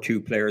one or two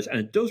players, and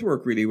it does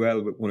work really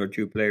well with one or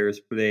two players,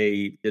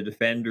 play the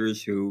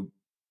defenders,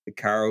 the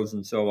Carls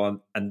and so on,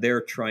 and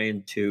they're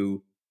trying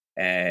to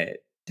uh,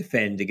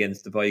 defend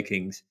against the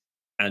Vikings.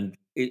 And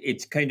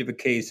it's kind of a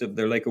case of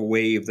they're like a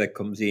wave that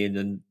comes in,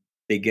 and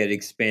they get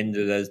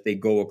expended as they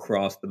go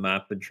across the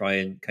map and try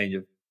and kind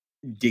of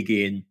dig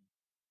in.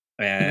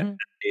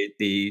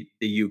 The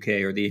UK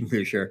or the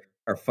English are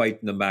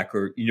fighting them back,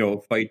 or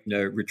fighting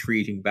a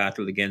retreating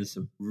battle against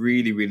them.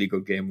 Really, really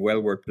good game,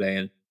 well worth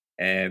playing.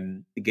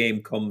 The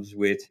game comes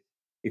with,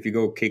 if you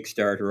go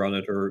Kickstarter on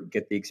it or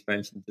get the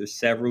expansion, there's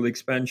several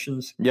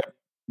expansions. Yep.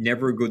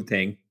 Never a good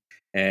thing,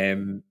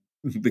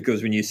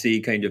 because when you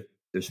see kind of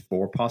there's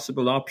 4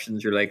 possible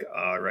options, you're like,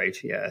 all right,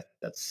 yeah,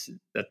 that's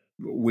that.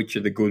 Which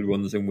are the good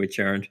ones and which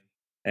aren't?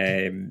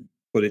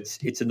 But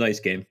it's a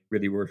nice game,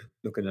 really worth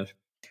looking at.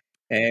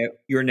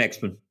 Your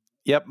next one.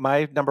 Yep,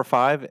 my number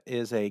 5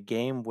 is a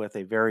game with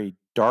a very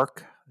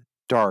dark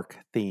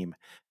theme.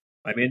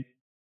 I'm in.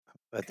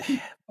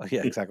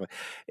 Yeah, exactly.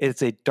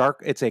 It's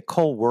a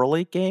Cole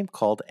Worley game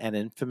called An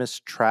Infamous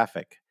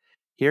Traffic.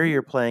 Here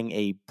you're playing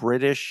a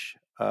British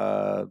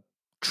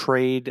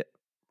trade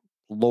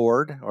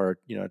lord, or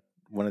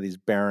one of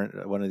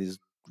these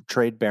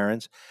trade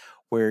barons,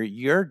 where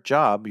your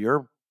job,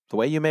 the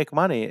way you make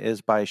money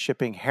is by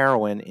shipping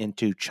heroin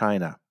into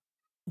China.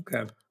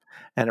 Okay.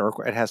 And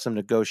it has some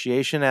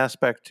negotiation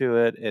aspect to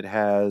it. It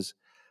has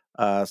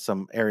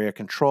some area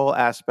control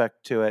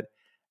aspect to it.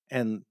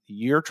 And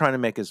you're trying to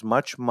make as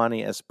much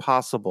money as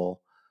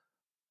possible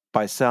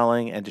by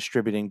selling and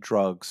distributing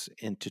drugs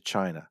into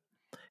China.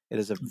 It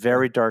is a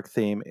very dark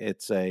theme.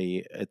 It's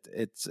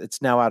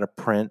now out of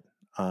print.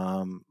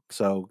 And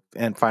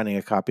finding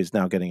a copy is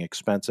now getting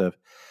expensive.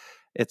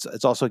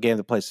 It's also a game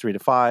that plays 3 to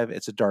 5.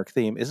 It's a dark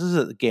theme. This is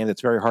a game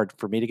that's very hard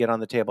for me to get on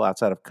the table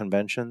outside of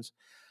conventions,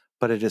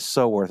 but it is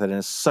so worth it, and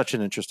it's such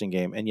an interesting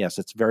game. And yes,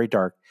 it's very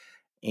dark,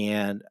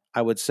 and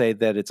I would say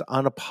that it's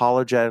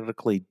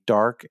unapologetically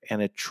dark,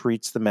 and it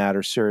treats the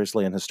matter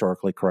seriously and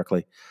historically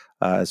correctly,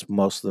 as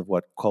most of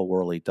what Cole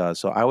Worley does.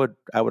 So I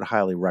would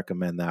highly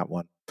recommend that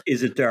one.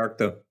 Is it dark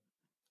though?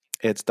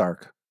 It's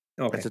dark.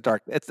 Okay. It's a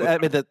dark. I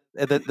mean,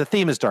 the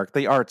theme is dark.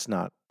 The art's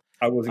not.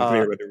 I wasn't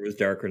clear whether it was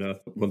dark or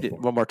not.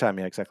 One more time,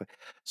 yeah, exactly.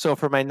 So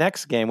for my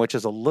next game, which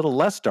is a little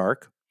less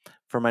dark,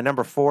 for my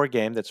number 4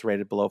 game that's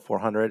rated below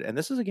 400, and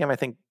this is a game I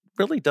think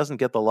really doesn't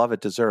get the love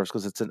it deserves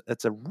because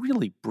it's a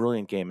really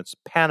brilliant game. It's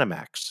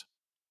Panamax.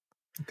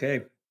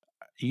 Okay.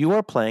 you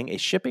are playing a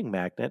shipping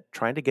magnate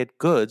trying to get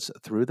goods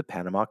through the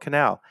Panama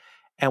Canal.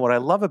 And what I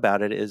love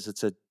about it is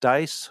it's a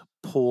dice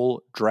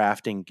pool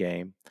drafting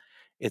game.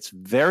 It's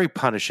very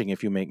punishing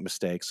if you make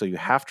mistakes, so you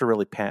have to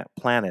really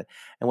plan it.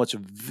 And what's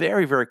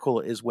very, very cool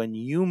is when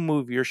you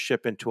move your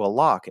ship into a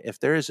lock, if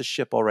there is a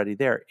ship already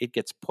there, it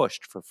gets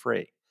pushed for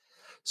free.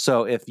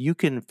 So if you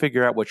can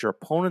figure out what your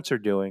opponents are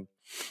doing,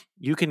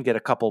 you can get a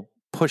couple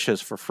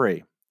pushes for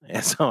free.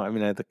 And so, I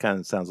mean, that kind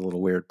of sounds a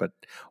little weird, but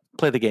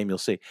play the game, you'll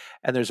see.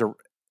 And there's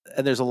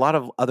a lot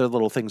of other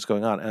little things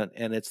going on,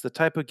 and it's the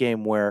type of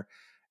game where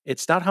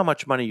it's not how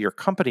much money your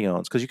company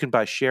owns, because you can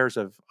buy shares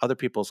of other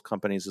people's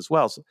companies as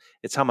well. So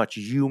it's how much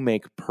you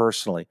make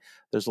personally.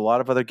 There's a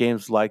lot of other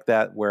games like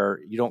that where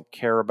you don't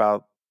care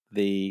about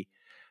the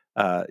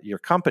your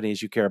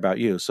companies, you care about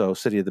you. So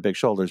City of the Big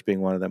Shoulders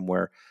being one of them,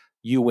 where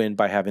you win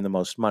by having the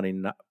most money,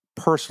 not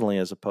personally,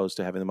 as opposed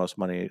to having the most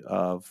money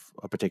of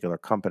a particular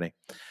company.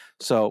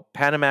 So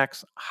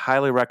Panamax,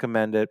 highly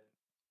recommend it.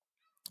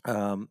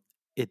 Um,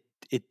 it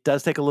it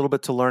does take a little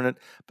bit to learn it,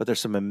 but there's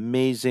some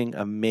amazing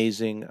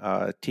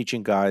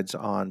teaching guides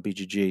on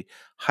BGG.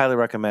 Highly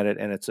recommend it,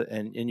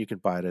 and and you can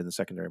buy it in the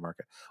secondary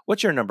market.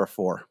 What's your number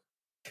 4?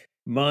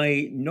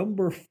 My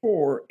number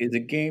 4 is a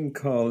game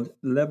called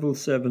Level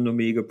 7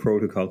 Omega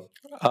Protocol.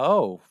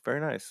 Oh, very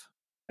nice.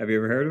 Have you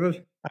ever heard of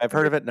it? I've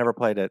heard of it, never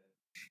played it.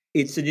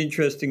 It's an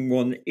interesting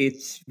one.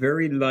 It's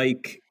very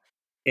like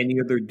any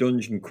other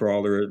dungeon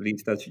crawler, at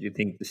least that's what you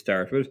think to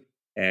start with.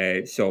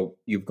 So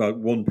you've got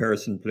one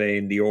person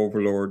playing the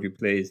Overlord who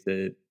plays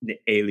the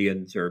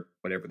aliens or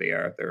whatever they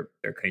are.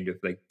 They're kind of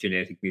like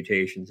genetic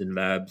mutations in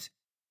labs,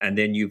 and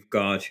then you've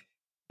got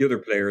the other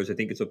players. I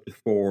think it's up to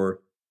 4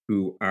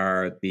 who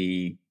are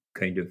the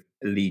kind of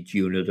elite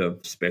unit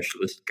of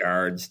specialist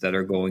guards that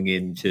are going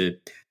in to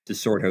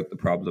sort out the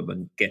problem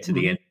and get to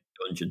the end of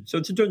the dungeon. So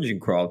it's a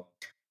dungeon crawl,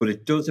 but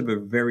it does have a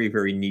very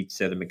very neat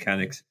set of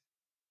mechanics,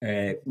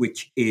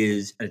 which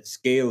is it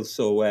scales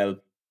so well,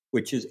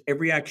 which is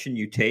every action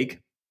you take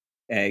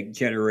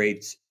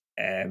generates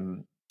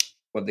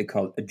what they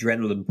call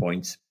adrenaline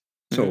points.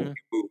 So Mm-hmm.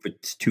 you move,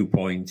 it's 2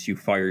 points. You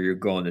fire your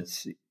gun,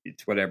 it's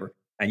whatever,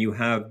 and you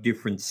have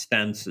different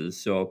stances.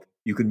 So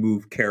you can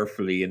move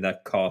carefully, and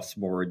that costs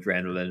more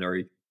adrenaline,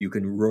 or you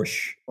can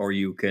rush, or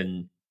you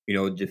can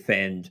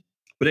defend.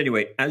 But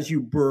anyway, as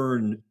you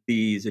burn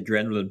these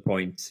adrenaline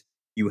points,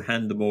 you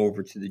hand them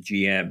over to the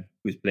GM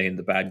who's playing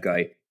the bad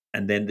guy,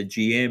 and then the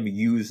GM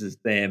uses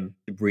them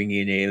to bring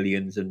in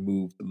aliens and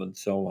move them and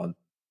so on.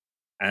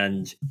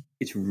 And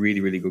it's really,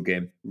 really good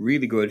game.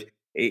 Really good.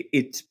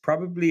 It's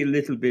probably a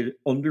little bit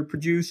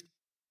underproduced.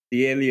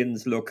 The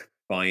aliens look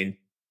fine.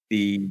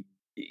 The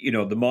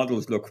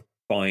models look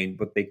fine,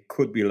 but they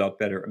could be a lot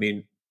better. I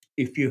mean,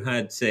 if you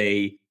had,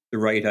 say, the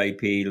right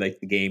IP like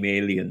the game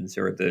Aliens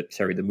or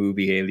the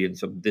movie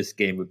Aliens, this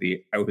game would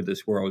be out of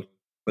this world.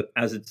 But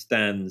as it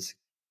stands,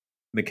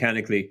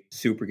 mechanically,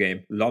 super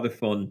game. A lot of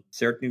fun.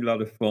 Certainly a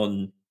lot of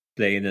fun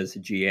playing as a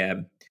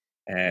GM.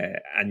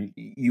 And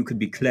you can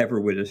be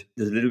clever with it.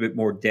 There's a little bit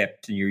more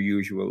depth in your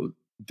usual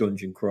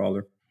dungeon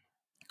crawler.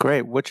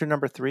 Great. What's your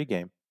number 3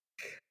 game?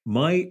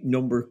 My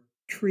number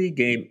 3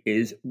 game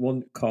is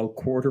one called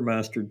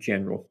Quartermaster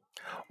General.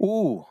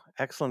 Ooh,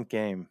 excellent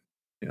game.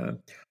 Yeah,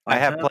 I I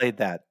have have. played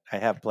that. I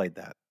have played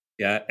that.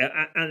 Yeah,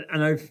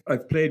 and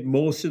I've played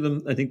most of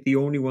them. I think the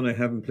only one I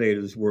haven't played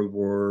is World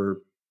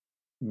War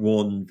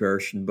I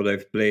version, but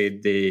I've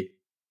played the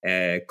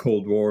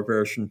Cold War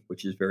version,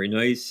 which is very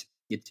nice.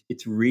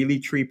 It's really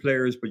 3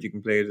 players, but you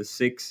can play it as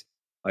 6.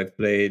 I've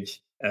played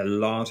a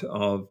lot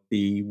of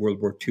the World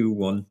War II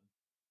one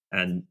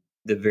and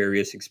the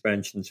various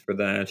expansions for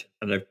that,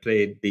 and I've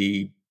played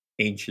the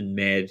Ancient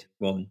Med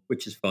one,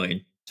 which is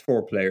fine. It's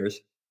 4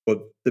 players,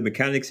 but the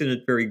mechanics in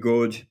it very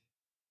good.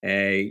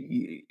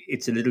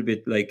 It's a little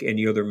bit like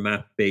any other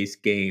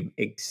map-based game,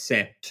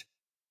 except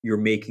you're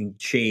making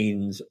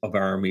chains of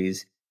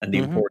armies, and the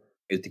Mm-hmm. important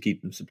thing is to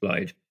keep them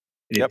supplied.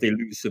 And if Yep. they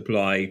lose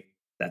supply,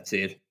 that's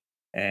it.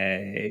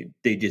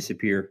 They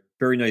disappear.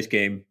 Very nice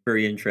game,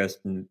 very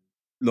interesting,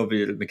 lovely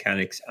little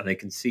mechanics, and I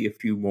can see a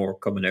few more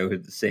coming out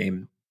of the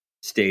same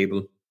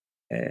stable.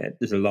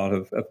 There's a lot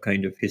of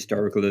kind of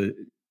historical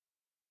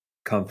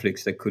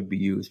conflicts that could be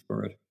used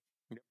for it.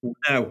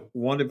 Now,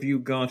 what have you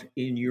got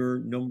in your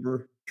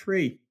number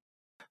 3?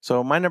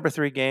 So my number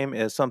 3 game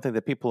is something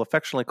that people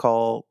affectionately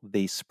call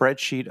the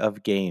spreadsheet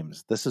of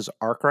games. This is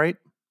Arkwright,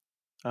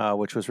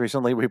 which was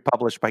recently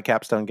republished by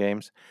Capstone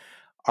Games.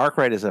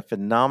 Arkwright is a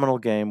phenomenal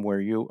game where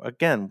you,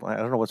 again, I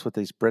don't know what's with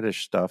these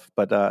British stuff,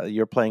 but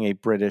you're playing a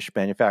British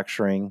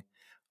manufacturing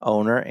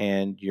owner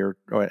and you're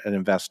an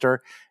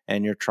investor,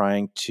 and you're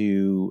trying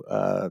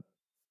to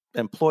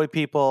employ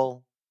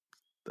people,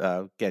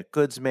 get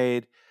goods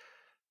made,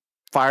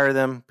 fire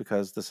them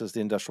because this is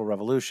the Industrial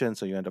Revolution,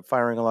 so you end up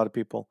firing a lot of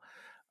people.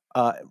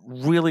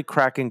 Really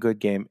cracking good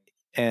game,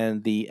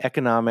 and the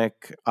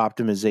economic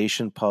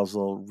optimization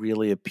puzzle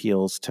really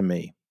appeals to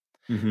me.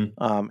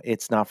 Mm-hmm.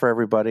 It's not for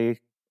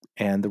everybody,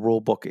 and the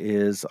rule book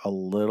is a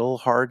little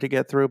hard to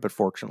get through, but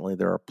fortunately,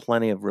 there are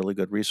plenty of really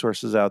good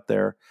resources out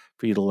there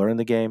for you to learn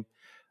the game.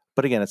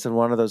 But again, it's in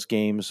one of those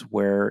games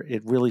where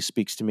it really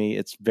speaks to me.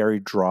 It's very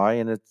dry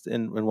and it's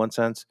in one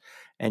sense,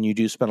 and you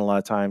do spend a lot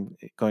of time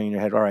going in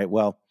your head. All right,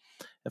 well,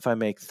 if I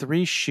make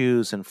 3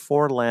 shoes and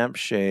 4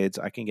 lampshades,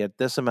 I can get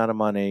this amount of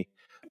money.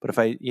 But if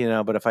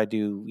I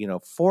do,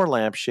 4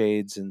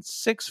 lampshades and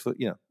 6 foot,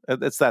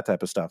 it's that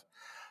type of stuff.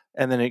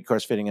 And then of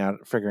course, figuring out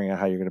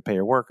how you're going to pay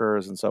your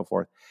workers and so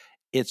forth.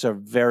 It's a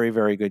very,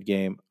 very good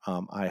game.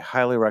 I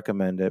highly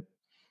recommend it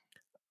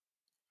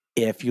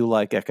if you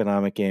like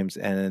economic games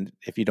and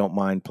if you don't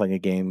mind playing a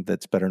game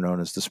that's better known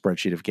as the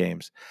spreadsheet of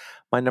games.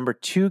 My number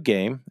 2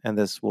 game, and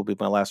this will be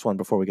my last one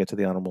before we get to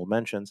the honorable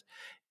mentions,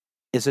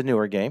 is a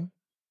newer game.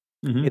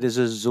 Mm-hmm. It is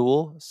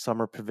Azul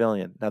Summer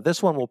Pavilion. Now,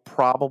 this one will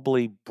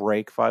probably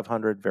break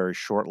 500 very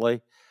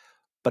shortly,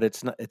 but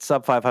it's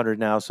sub 500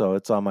 now, so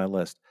it's on my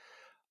list.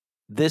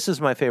 This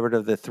is my favorite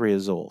of the 3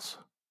 Azuls,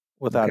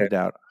 without Okay. a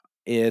doubt.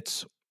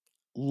 It's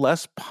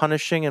less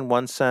punishing in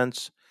one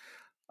sense,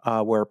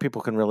 where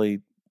people can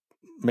really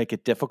make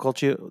it difficult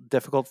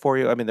for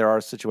you. I mean, there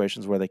are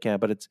situations where they can,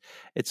 but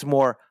it's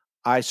more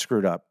I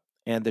screwed up,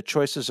 and the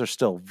choices are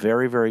still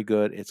very, very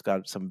good. It's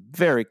got some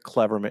very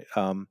clever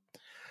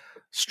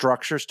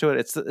structures to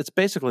it. It's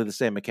basically the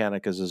same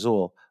mechanic as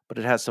Azul, but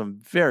it has some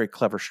very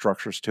clever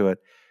structures to it.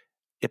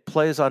 It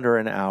plays under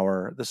an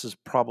hour. This is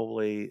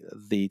probably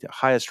the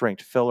highest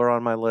ranked filler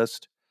on my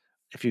list.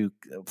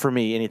 For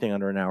me, anything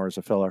under an hour is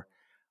a filler.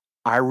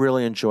 I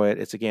really enjoy it.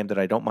 It's a game that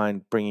I don't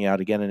mind bringing out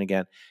again and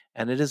again.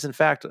 And it is, in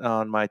fact,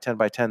 on my 10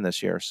 by 10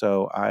 this year.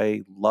 So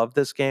I love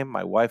this game.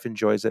 My wife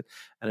enjoys it.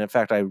 And in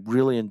fact, I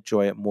really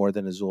enjoy it more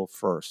than the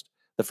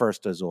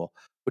first Azul,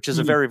 which is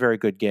a Mm. very, very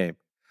good game.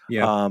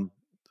 Yeah.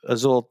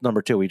 Azul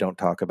number 2, we don't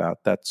talk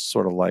about. That's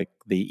sort of like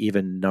the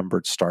even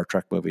numbered Star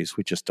Trek movies.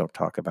 We just don't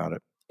talk about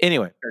it.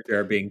 Anyway. Jar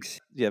Jar Binks.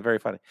 Yeah, very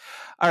funny.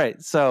 All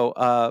right.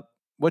 So,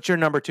 what's your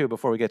number 2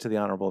 before we get to the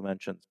honorable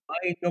mentions?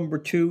 My number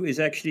 2 is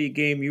actually a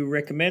game you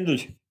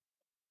recommended.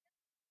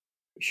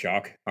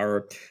 Shock,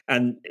 horror.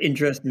 And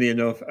interestingly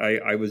enough,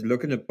 I was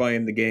looking at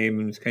buying the game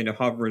and was kind of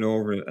hovering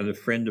over it, and a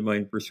friend of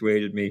mine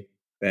persuaded me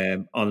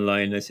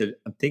online. I said,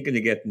 I'm thinking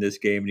of getting this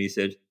game. And he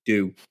said,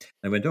 do.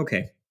 I went,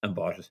 okay, and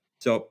bought it.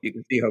 So you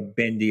can see how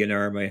bendy an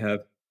arm I have.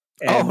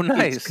 Oh, It's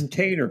nice.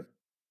 Container.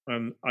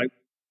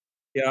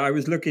 I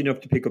was lucky enough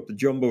to pick up the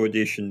jumbo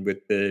edition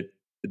with the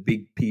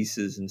big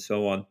pieces and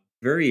so on.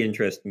 Very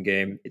interesting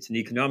game. It's an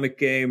economic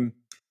game.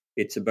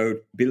 It's about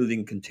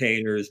building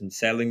containers and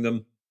selling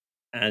them,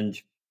 and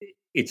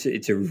it's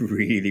a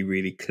really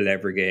really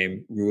clever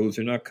game. Rules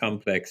are not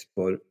complex,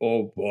 but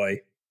oh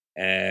boy,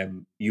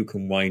 you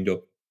can wind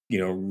up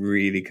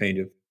really kind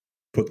of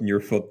putting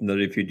your foot in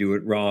it if you do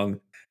it wrong,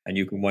 and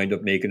you can wind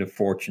up making a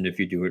fortune if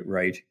you do it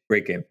right.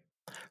 Great game.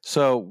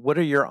 So, what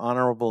are your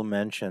honorable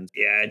mentions?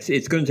 Yeah,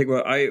 it's going to take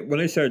a while.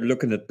 When I started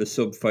looking at the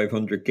sub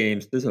 500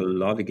 games, there's a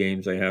lot of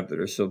games I have that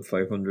are sub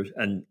 500,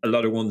 and a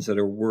lot of ones that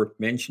are worth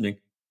mentioning.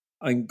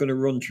 I'm going to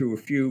run through a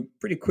few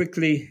pretty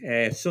quickly.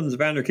 Sons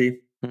of Anarchy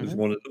was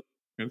one of them.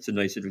 It's a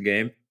nice little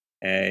game.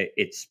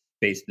 It's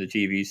based on the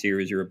TV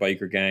series. You're a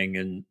biker gang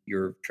and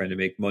you're trying to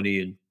make money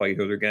and fight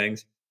other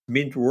gangs.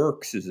 Mint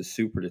Works is a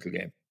super little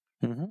game.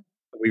 Mm-hmm.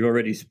 We've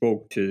already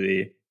spoke to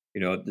the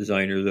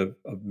designers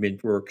of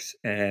Mint Works.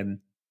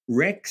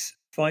 Rex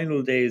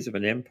Final Days of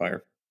an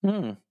Empire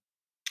Hmm.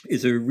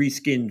 is a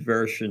reskinned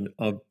version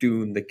of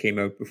Dune that came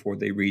out before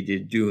they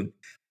redid Dune.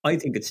 I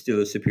think it's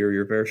still a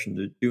superior version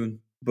to Dune,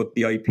 but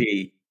the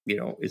IP,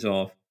 is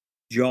off.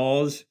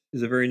 Jaws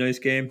is a very nice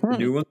game, the Hmm.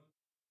 new one.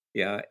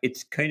 Yeah,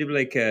 it's kind of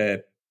like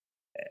a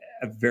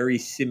very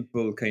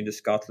simple kind of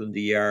Scotland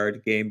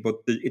Yard game, but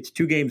it's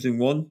 2 games in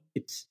one.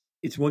 It's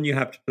one you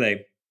have to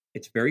play.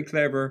 It's very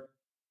clever.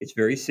 It's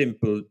very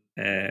simple,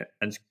 and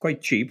it's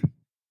quite cheap.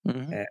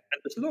 Mm-hmm. And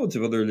there's loads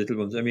of other little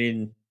ones. I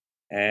mean,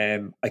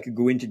 I could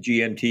go into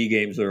GMT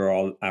games that are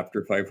all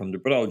after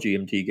 500, but all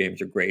GMT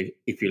games are great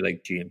if you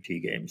like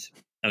GMT games.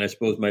 And I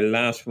suppose my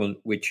last one,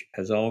 which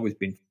has always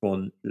been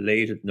fun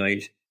late at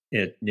night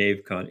at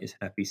NaveCon, is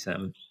Happy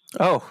Salmon.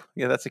 Oh,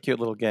 yeah, that's a cute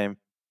little game.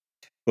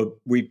 But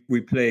we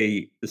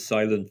play the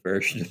silent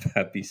version of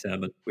Happy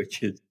Salmon,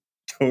 which is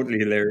totally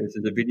hilarious.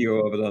 There's a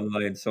video of it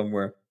online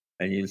somewhere,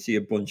 and you'll see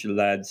a bunch of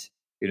lads,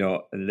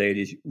 and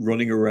ladies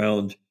running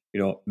around,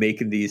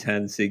 making these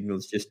hand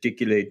signals,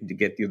 gesticulating to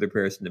get the other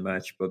person to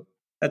match. But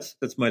that's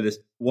my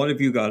list. What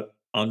have you got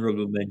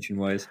honorable mention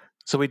wise?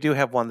 So we do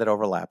have one that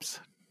overlaps.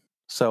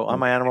 So on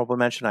my honorable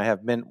mention, I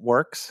have Mint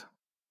Works,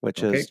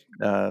 which Okay. is,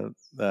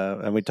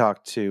 and we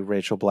talked to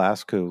Rachel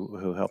Blask,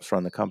 who helps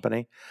run the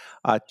company.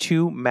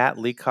 2 Matt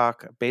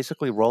Leacock,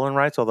 basically roll and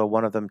writes, although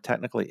one of them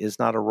technically is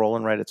not a roll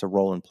and write; it's a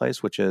roll in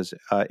place, which is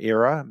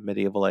Era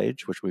Medieval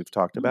Age, which we've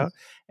talked about,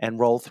 and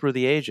Roll Through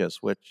the Ages,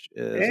 which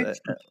is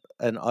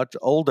an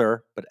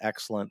older but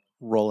excellent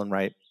roll and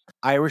write.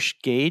 Irish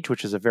Gauge,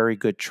 which is a very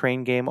good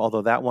train game,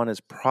 although that one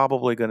is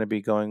probably going to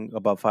be going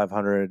above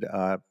 500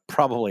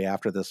 probably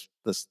after this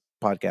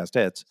podcast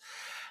hits.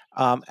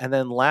 And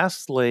then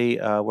lastly,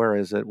 where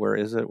is it?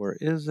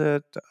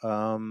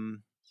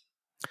 And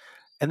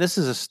this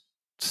is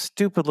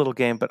stupid little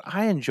game, but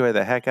I enjoy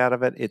the heck out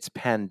of it. It's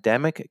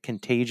Pandemic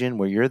Contagion,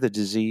 where you're the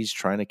disease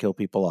trying to kill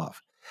people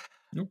off.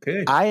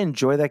 Okay. I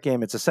enjoy that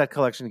game. It's a set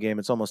collection game.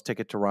 It's almost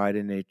Ticket to Ride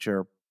in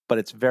nature, but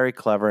it's very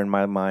clever in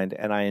my mind,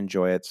 and I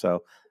enjoy it.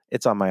 So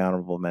it's on my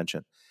honorable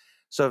mention.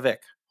 So,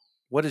 Vic,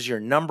 what is your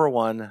number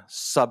one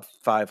sub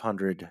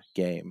 500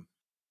 game?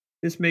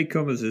 This may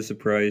come as a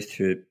surprise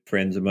to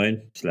friends of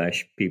mine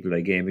 / people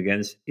I game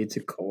against. It's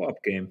a co-op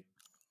game.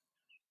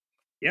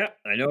 Yeah,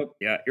 I know.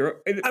 Yeah,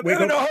 I'm wake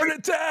having up. a heart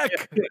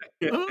attack.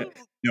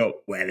 No,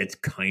 well, it's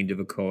kind of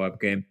a co-op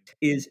game.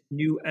 Is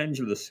New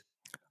Angeles.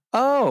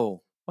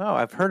 Oh, wow.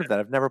 I've heard of that.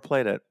 I've never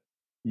played it.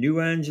 New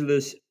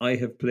Angeles, I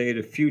have played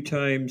a few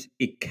times.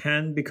 It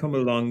can become a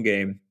long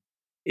game.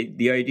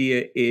 The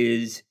idea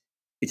is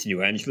it's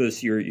New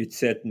Angeles. It's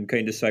set in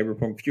kind of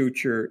cyberpunk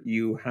future.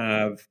 You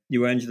have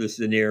New Angeles is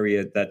an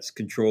area that's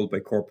controlled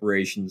by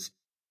corporations.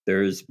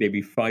 There's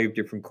maybe 5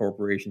 different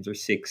corporations or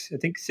 6. I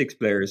think 6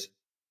 players,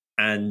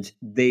 and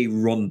they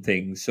run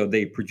things. So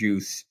they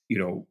produce,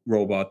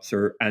 robots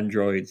or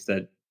androids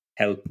that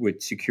help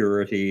with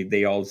security.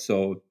 They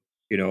also,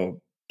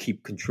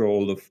 keep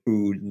control of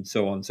food and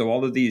so on. So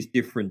all of these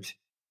different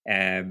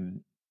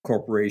um,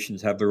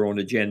 corporations have their own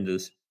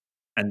agendas,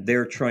 and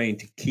they're trying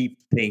to keep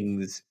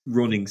things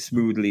running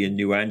smoothly in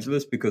New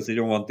Angeles because they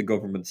don't want the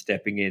government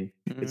stepping in.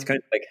 It's kind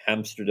of like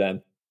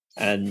Amsterdam,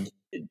 and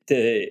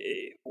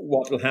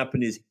what will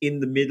happen is in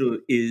the middle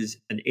is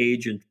an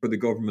agent for the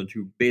government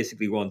who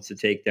basically wants to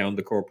take down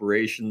the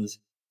corporations.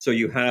 So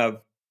you have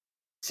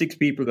 6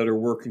 people that are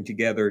working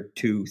together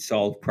to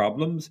solve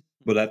problems,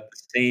 but at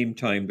the same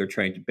time they're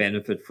trying to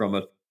benefit from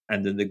it,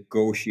 and the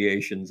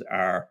negotiations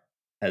are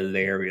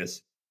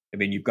hilarious. I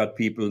mean, you've got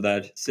people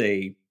that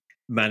say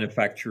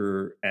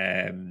manufacture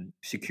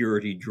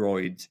security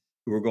droids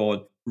who are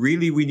going,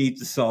 really, we need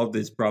to solve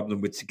this problem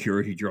with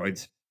security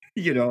droids,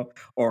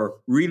 or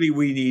really,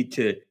 we need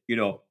to,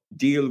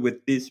 deal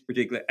with this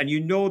particular, and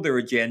their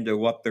agenda,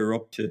 what they're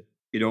up to,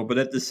 but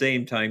at the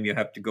same time, you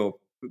have to go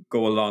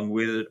along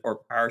with it or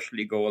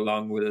partially go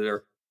along with it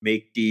or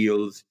make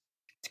deals.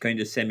 It's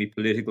kind of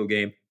semi-political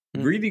game.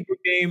 Mm-hmm. Really good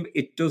game.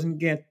 It doesn't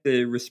get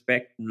the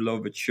respect and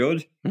love it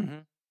should.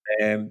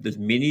 Mm-hmm. There's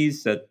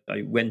minis that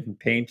I went and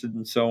painted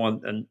and so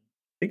on, and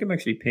I think I'm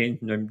actually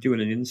painting. I'm doing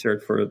an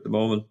insert for it at the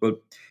moment,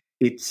 but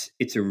it's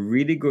a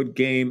really good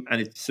game, and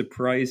it's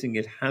surprising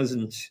it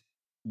hasn't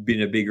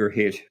been a bigger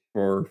hit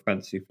for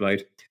Fantasy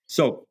Flight.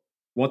 So,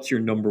 what's your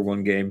number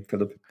one game,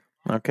 Philip?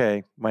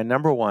 Okay. My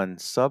number one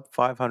sub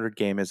 500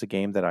 game is a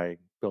game that I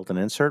built an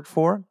insert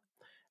for.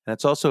 And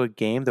it's also a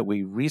game that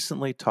we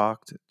recently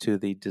talked to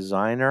the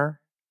designer,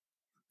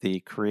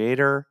 the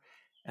creator,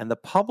 and the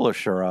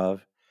publisher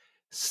of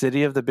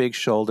City of the Big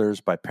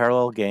Shoulders by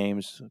Parallel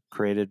Games,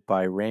 created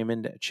by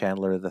Raymond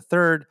Chandler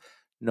III,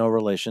 no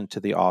relation to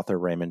the author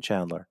Raymond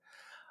Chandler.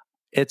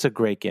 It's a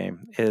great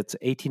game. It's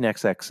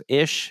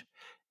 18xx-ish.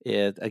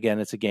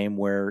 It's a game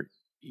where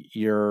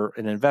you're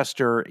an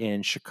investor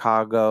in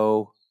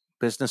Chicago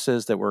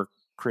businesses that were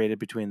created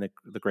between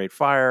the Great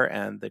Fire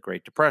and the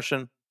Great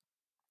Depression,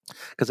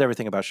 because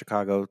everything about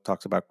Chicago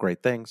talks about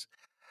great things.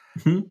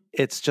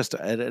 It's just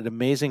an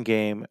amazing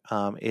game.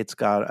 It's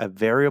got a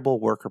variable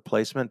worker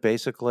placement.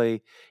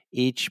 Basically,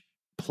 each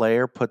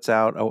player puts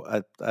out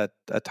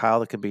a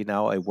tile that can be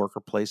now a worker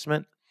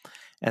placement,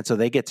 and so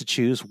they get to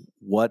choose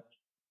what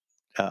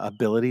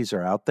abilities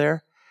are out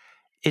there.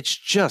 It's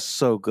just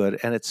so good,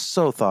 and it's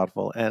so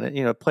thoughtful, and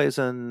it plays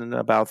in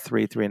about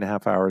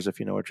 3.5 hours if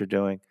you know what you're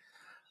doing.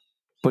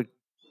 But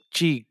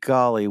gee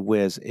golly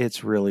whiz,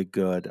 it's really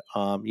good.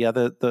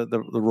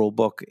 The rule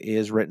book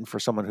is written for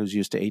someone who's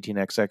used to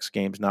 18xx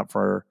games, not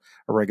for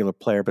a regular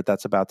player, but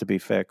that's about to be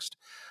fixed.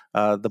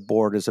 The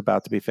board is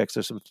about to be fixed.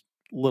 There's some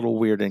little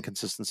weird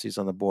inconsistencies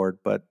on the board,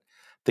 but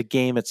the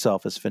game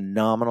itself is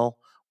phenomenal.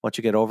 Once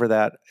you get over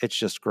that, it's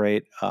just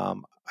great. I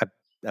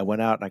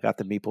went out and I got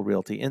the Meeple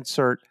Realty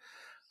insert.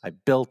 I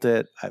built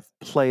it. I've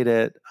played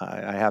it.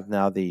 I have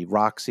now the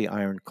Roxy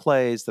Iron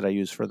Clays that I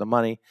use for the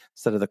money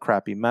instead of the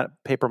crappy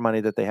paper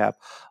money that they have.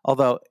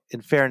 Although,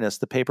 in fairness,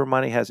 the paper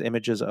money has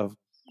images of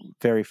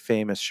very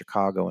famous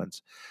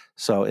Chicagoans.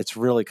 So it's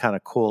really kind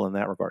of cool in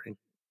that regard.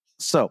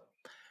 So,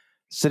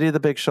 City of the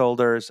Big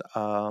Shoulders,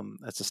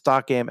 it's a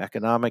stock game,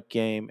 economic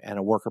game, and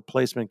a worker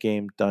placement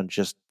game done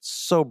just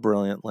so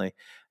brilliantly.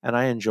 And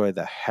I enjoy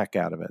the heck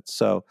out of it.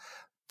 So,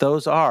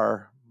 those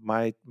are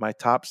my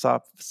top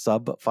sub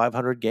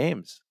 500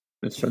 games.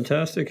 That's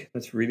fantastic.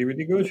 That's really,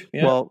 really good.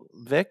 Yeah. Well,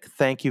 Vic,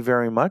 thank you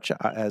very much.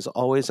 As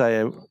always,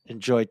 I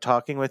enjoyed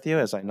talking with you.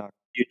 As I know,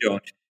 You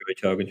don't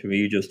enjoy talking to me.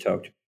 You just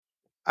talked.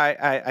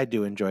 I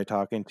do enjoy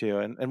talking to you,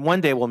 and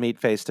one day we'll meet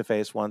face to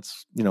face.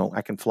 Once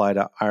I can fly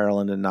to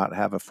Ireland and not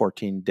have a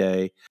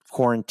 14-day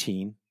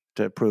quarantine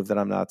to prove that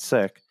I'm not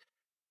sick.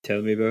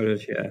 Tell me about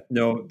it. Yeah.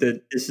 No,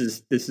 this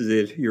is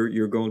it.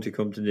 You're going to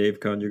come to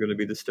NaveCon. You're going to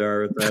be the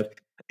star at that.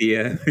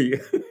 Yeah.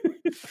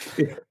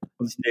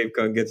 Once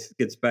NaveCon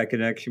gets back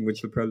in action,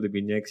 which will probably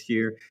be next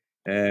year.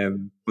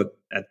 But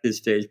at this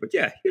stage, but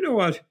yeah, you know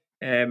what?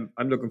 I'm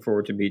looking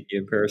forward to meeting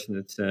you in person.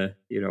 It's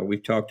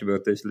we've talked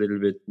about this a little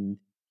bit, and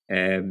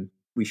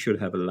we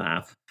should have a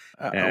laugh.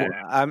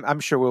 I'm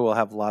sure we will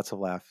have lots of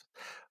laughs.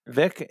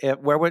 Vic,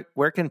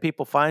 where can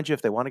people find you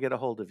if they want to get a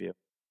hold of you?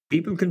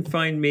 People can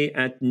find me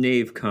at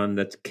NaveCon.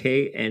 That's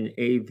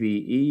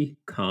KNAVE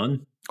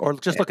Con. Or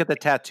just look at the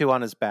tattoo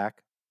on his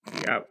back.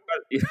 Yeah,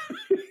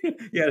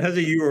 yeah, it has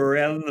a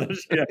URL in it.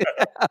 Yeah.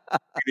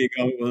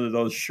 Maybe one of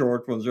those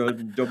short ones,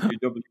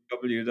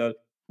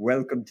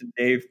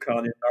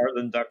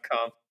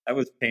 www.welcometonaveconineIreland.com. That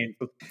was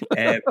painful.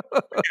 I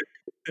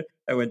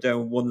went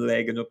down one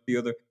leg and up the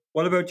other.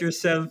 What about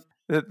yourself?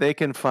 They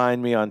can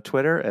find me on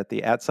Twitter at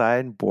the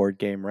 @ Board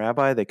Game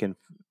Rabbi. They can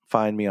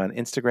find me on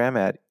Instagram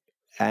at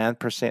the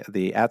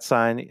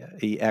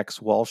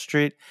 @ Wall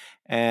Street,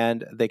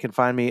 and they can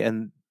find me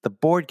in the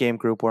board game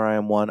group where I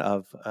am one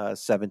of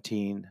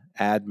 17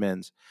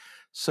 admins.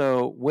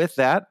 So with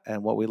that,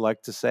 and what we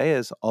like to say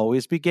is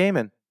always be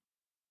gaming.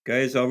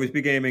 Guys, always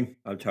be gaming.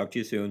 I'll talk to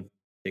you soon.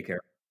 Take care.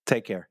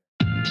 Take care.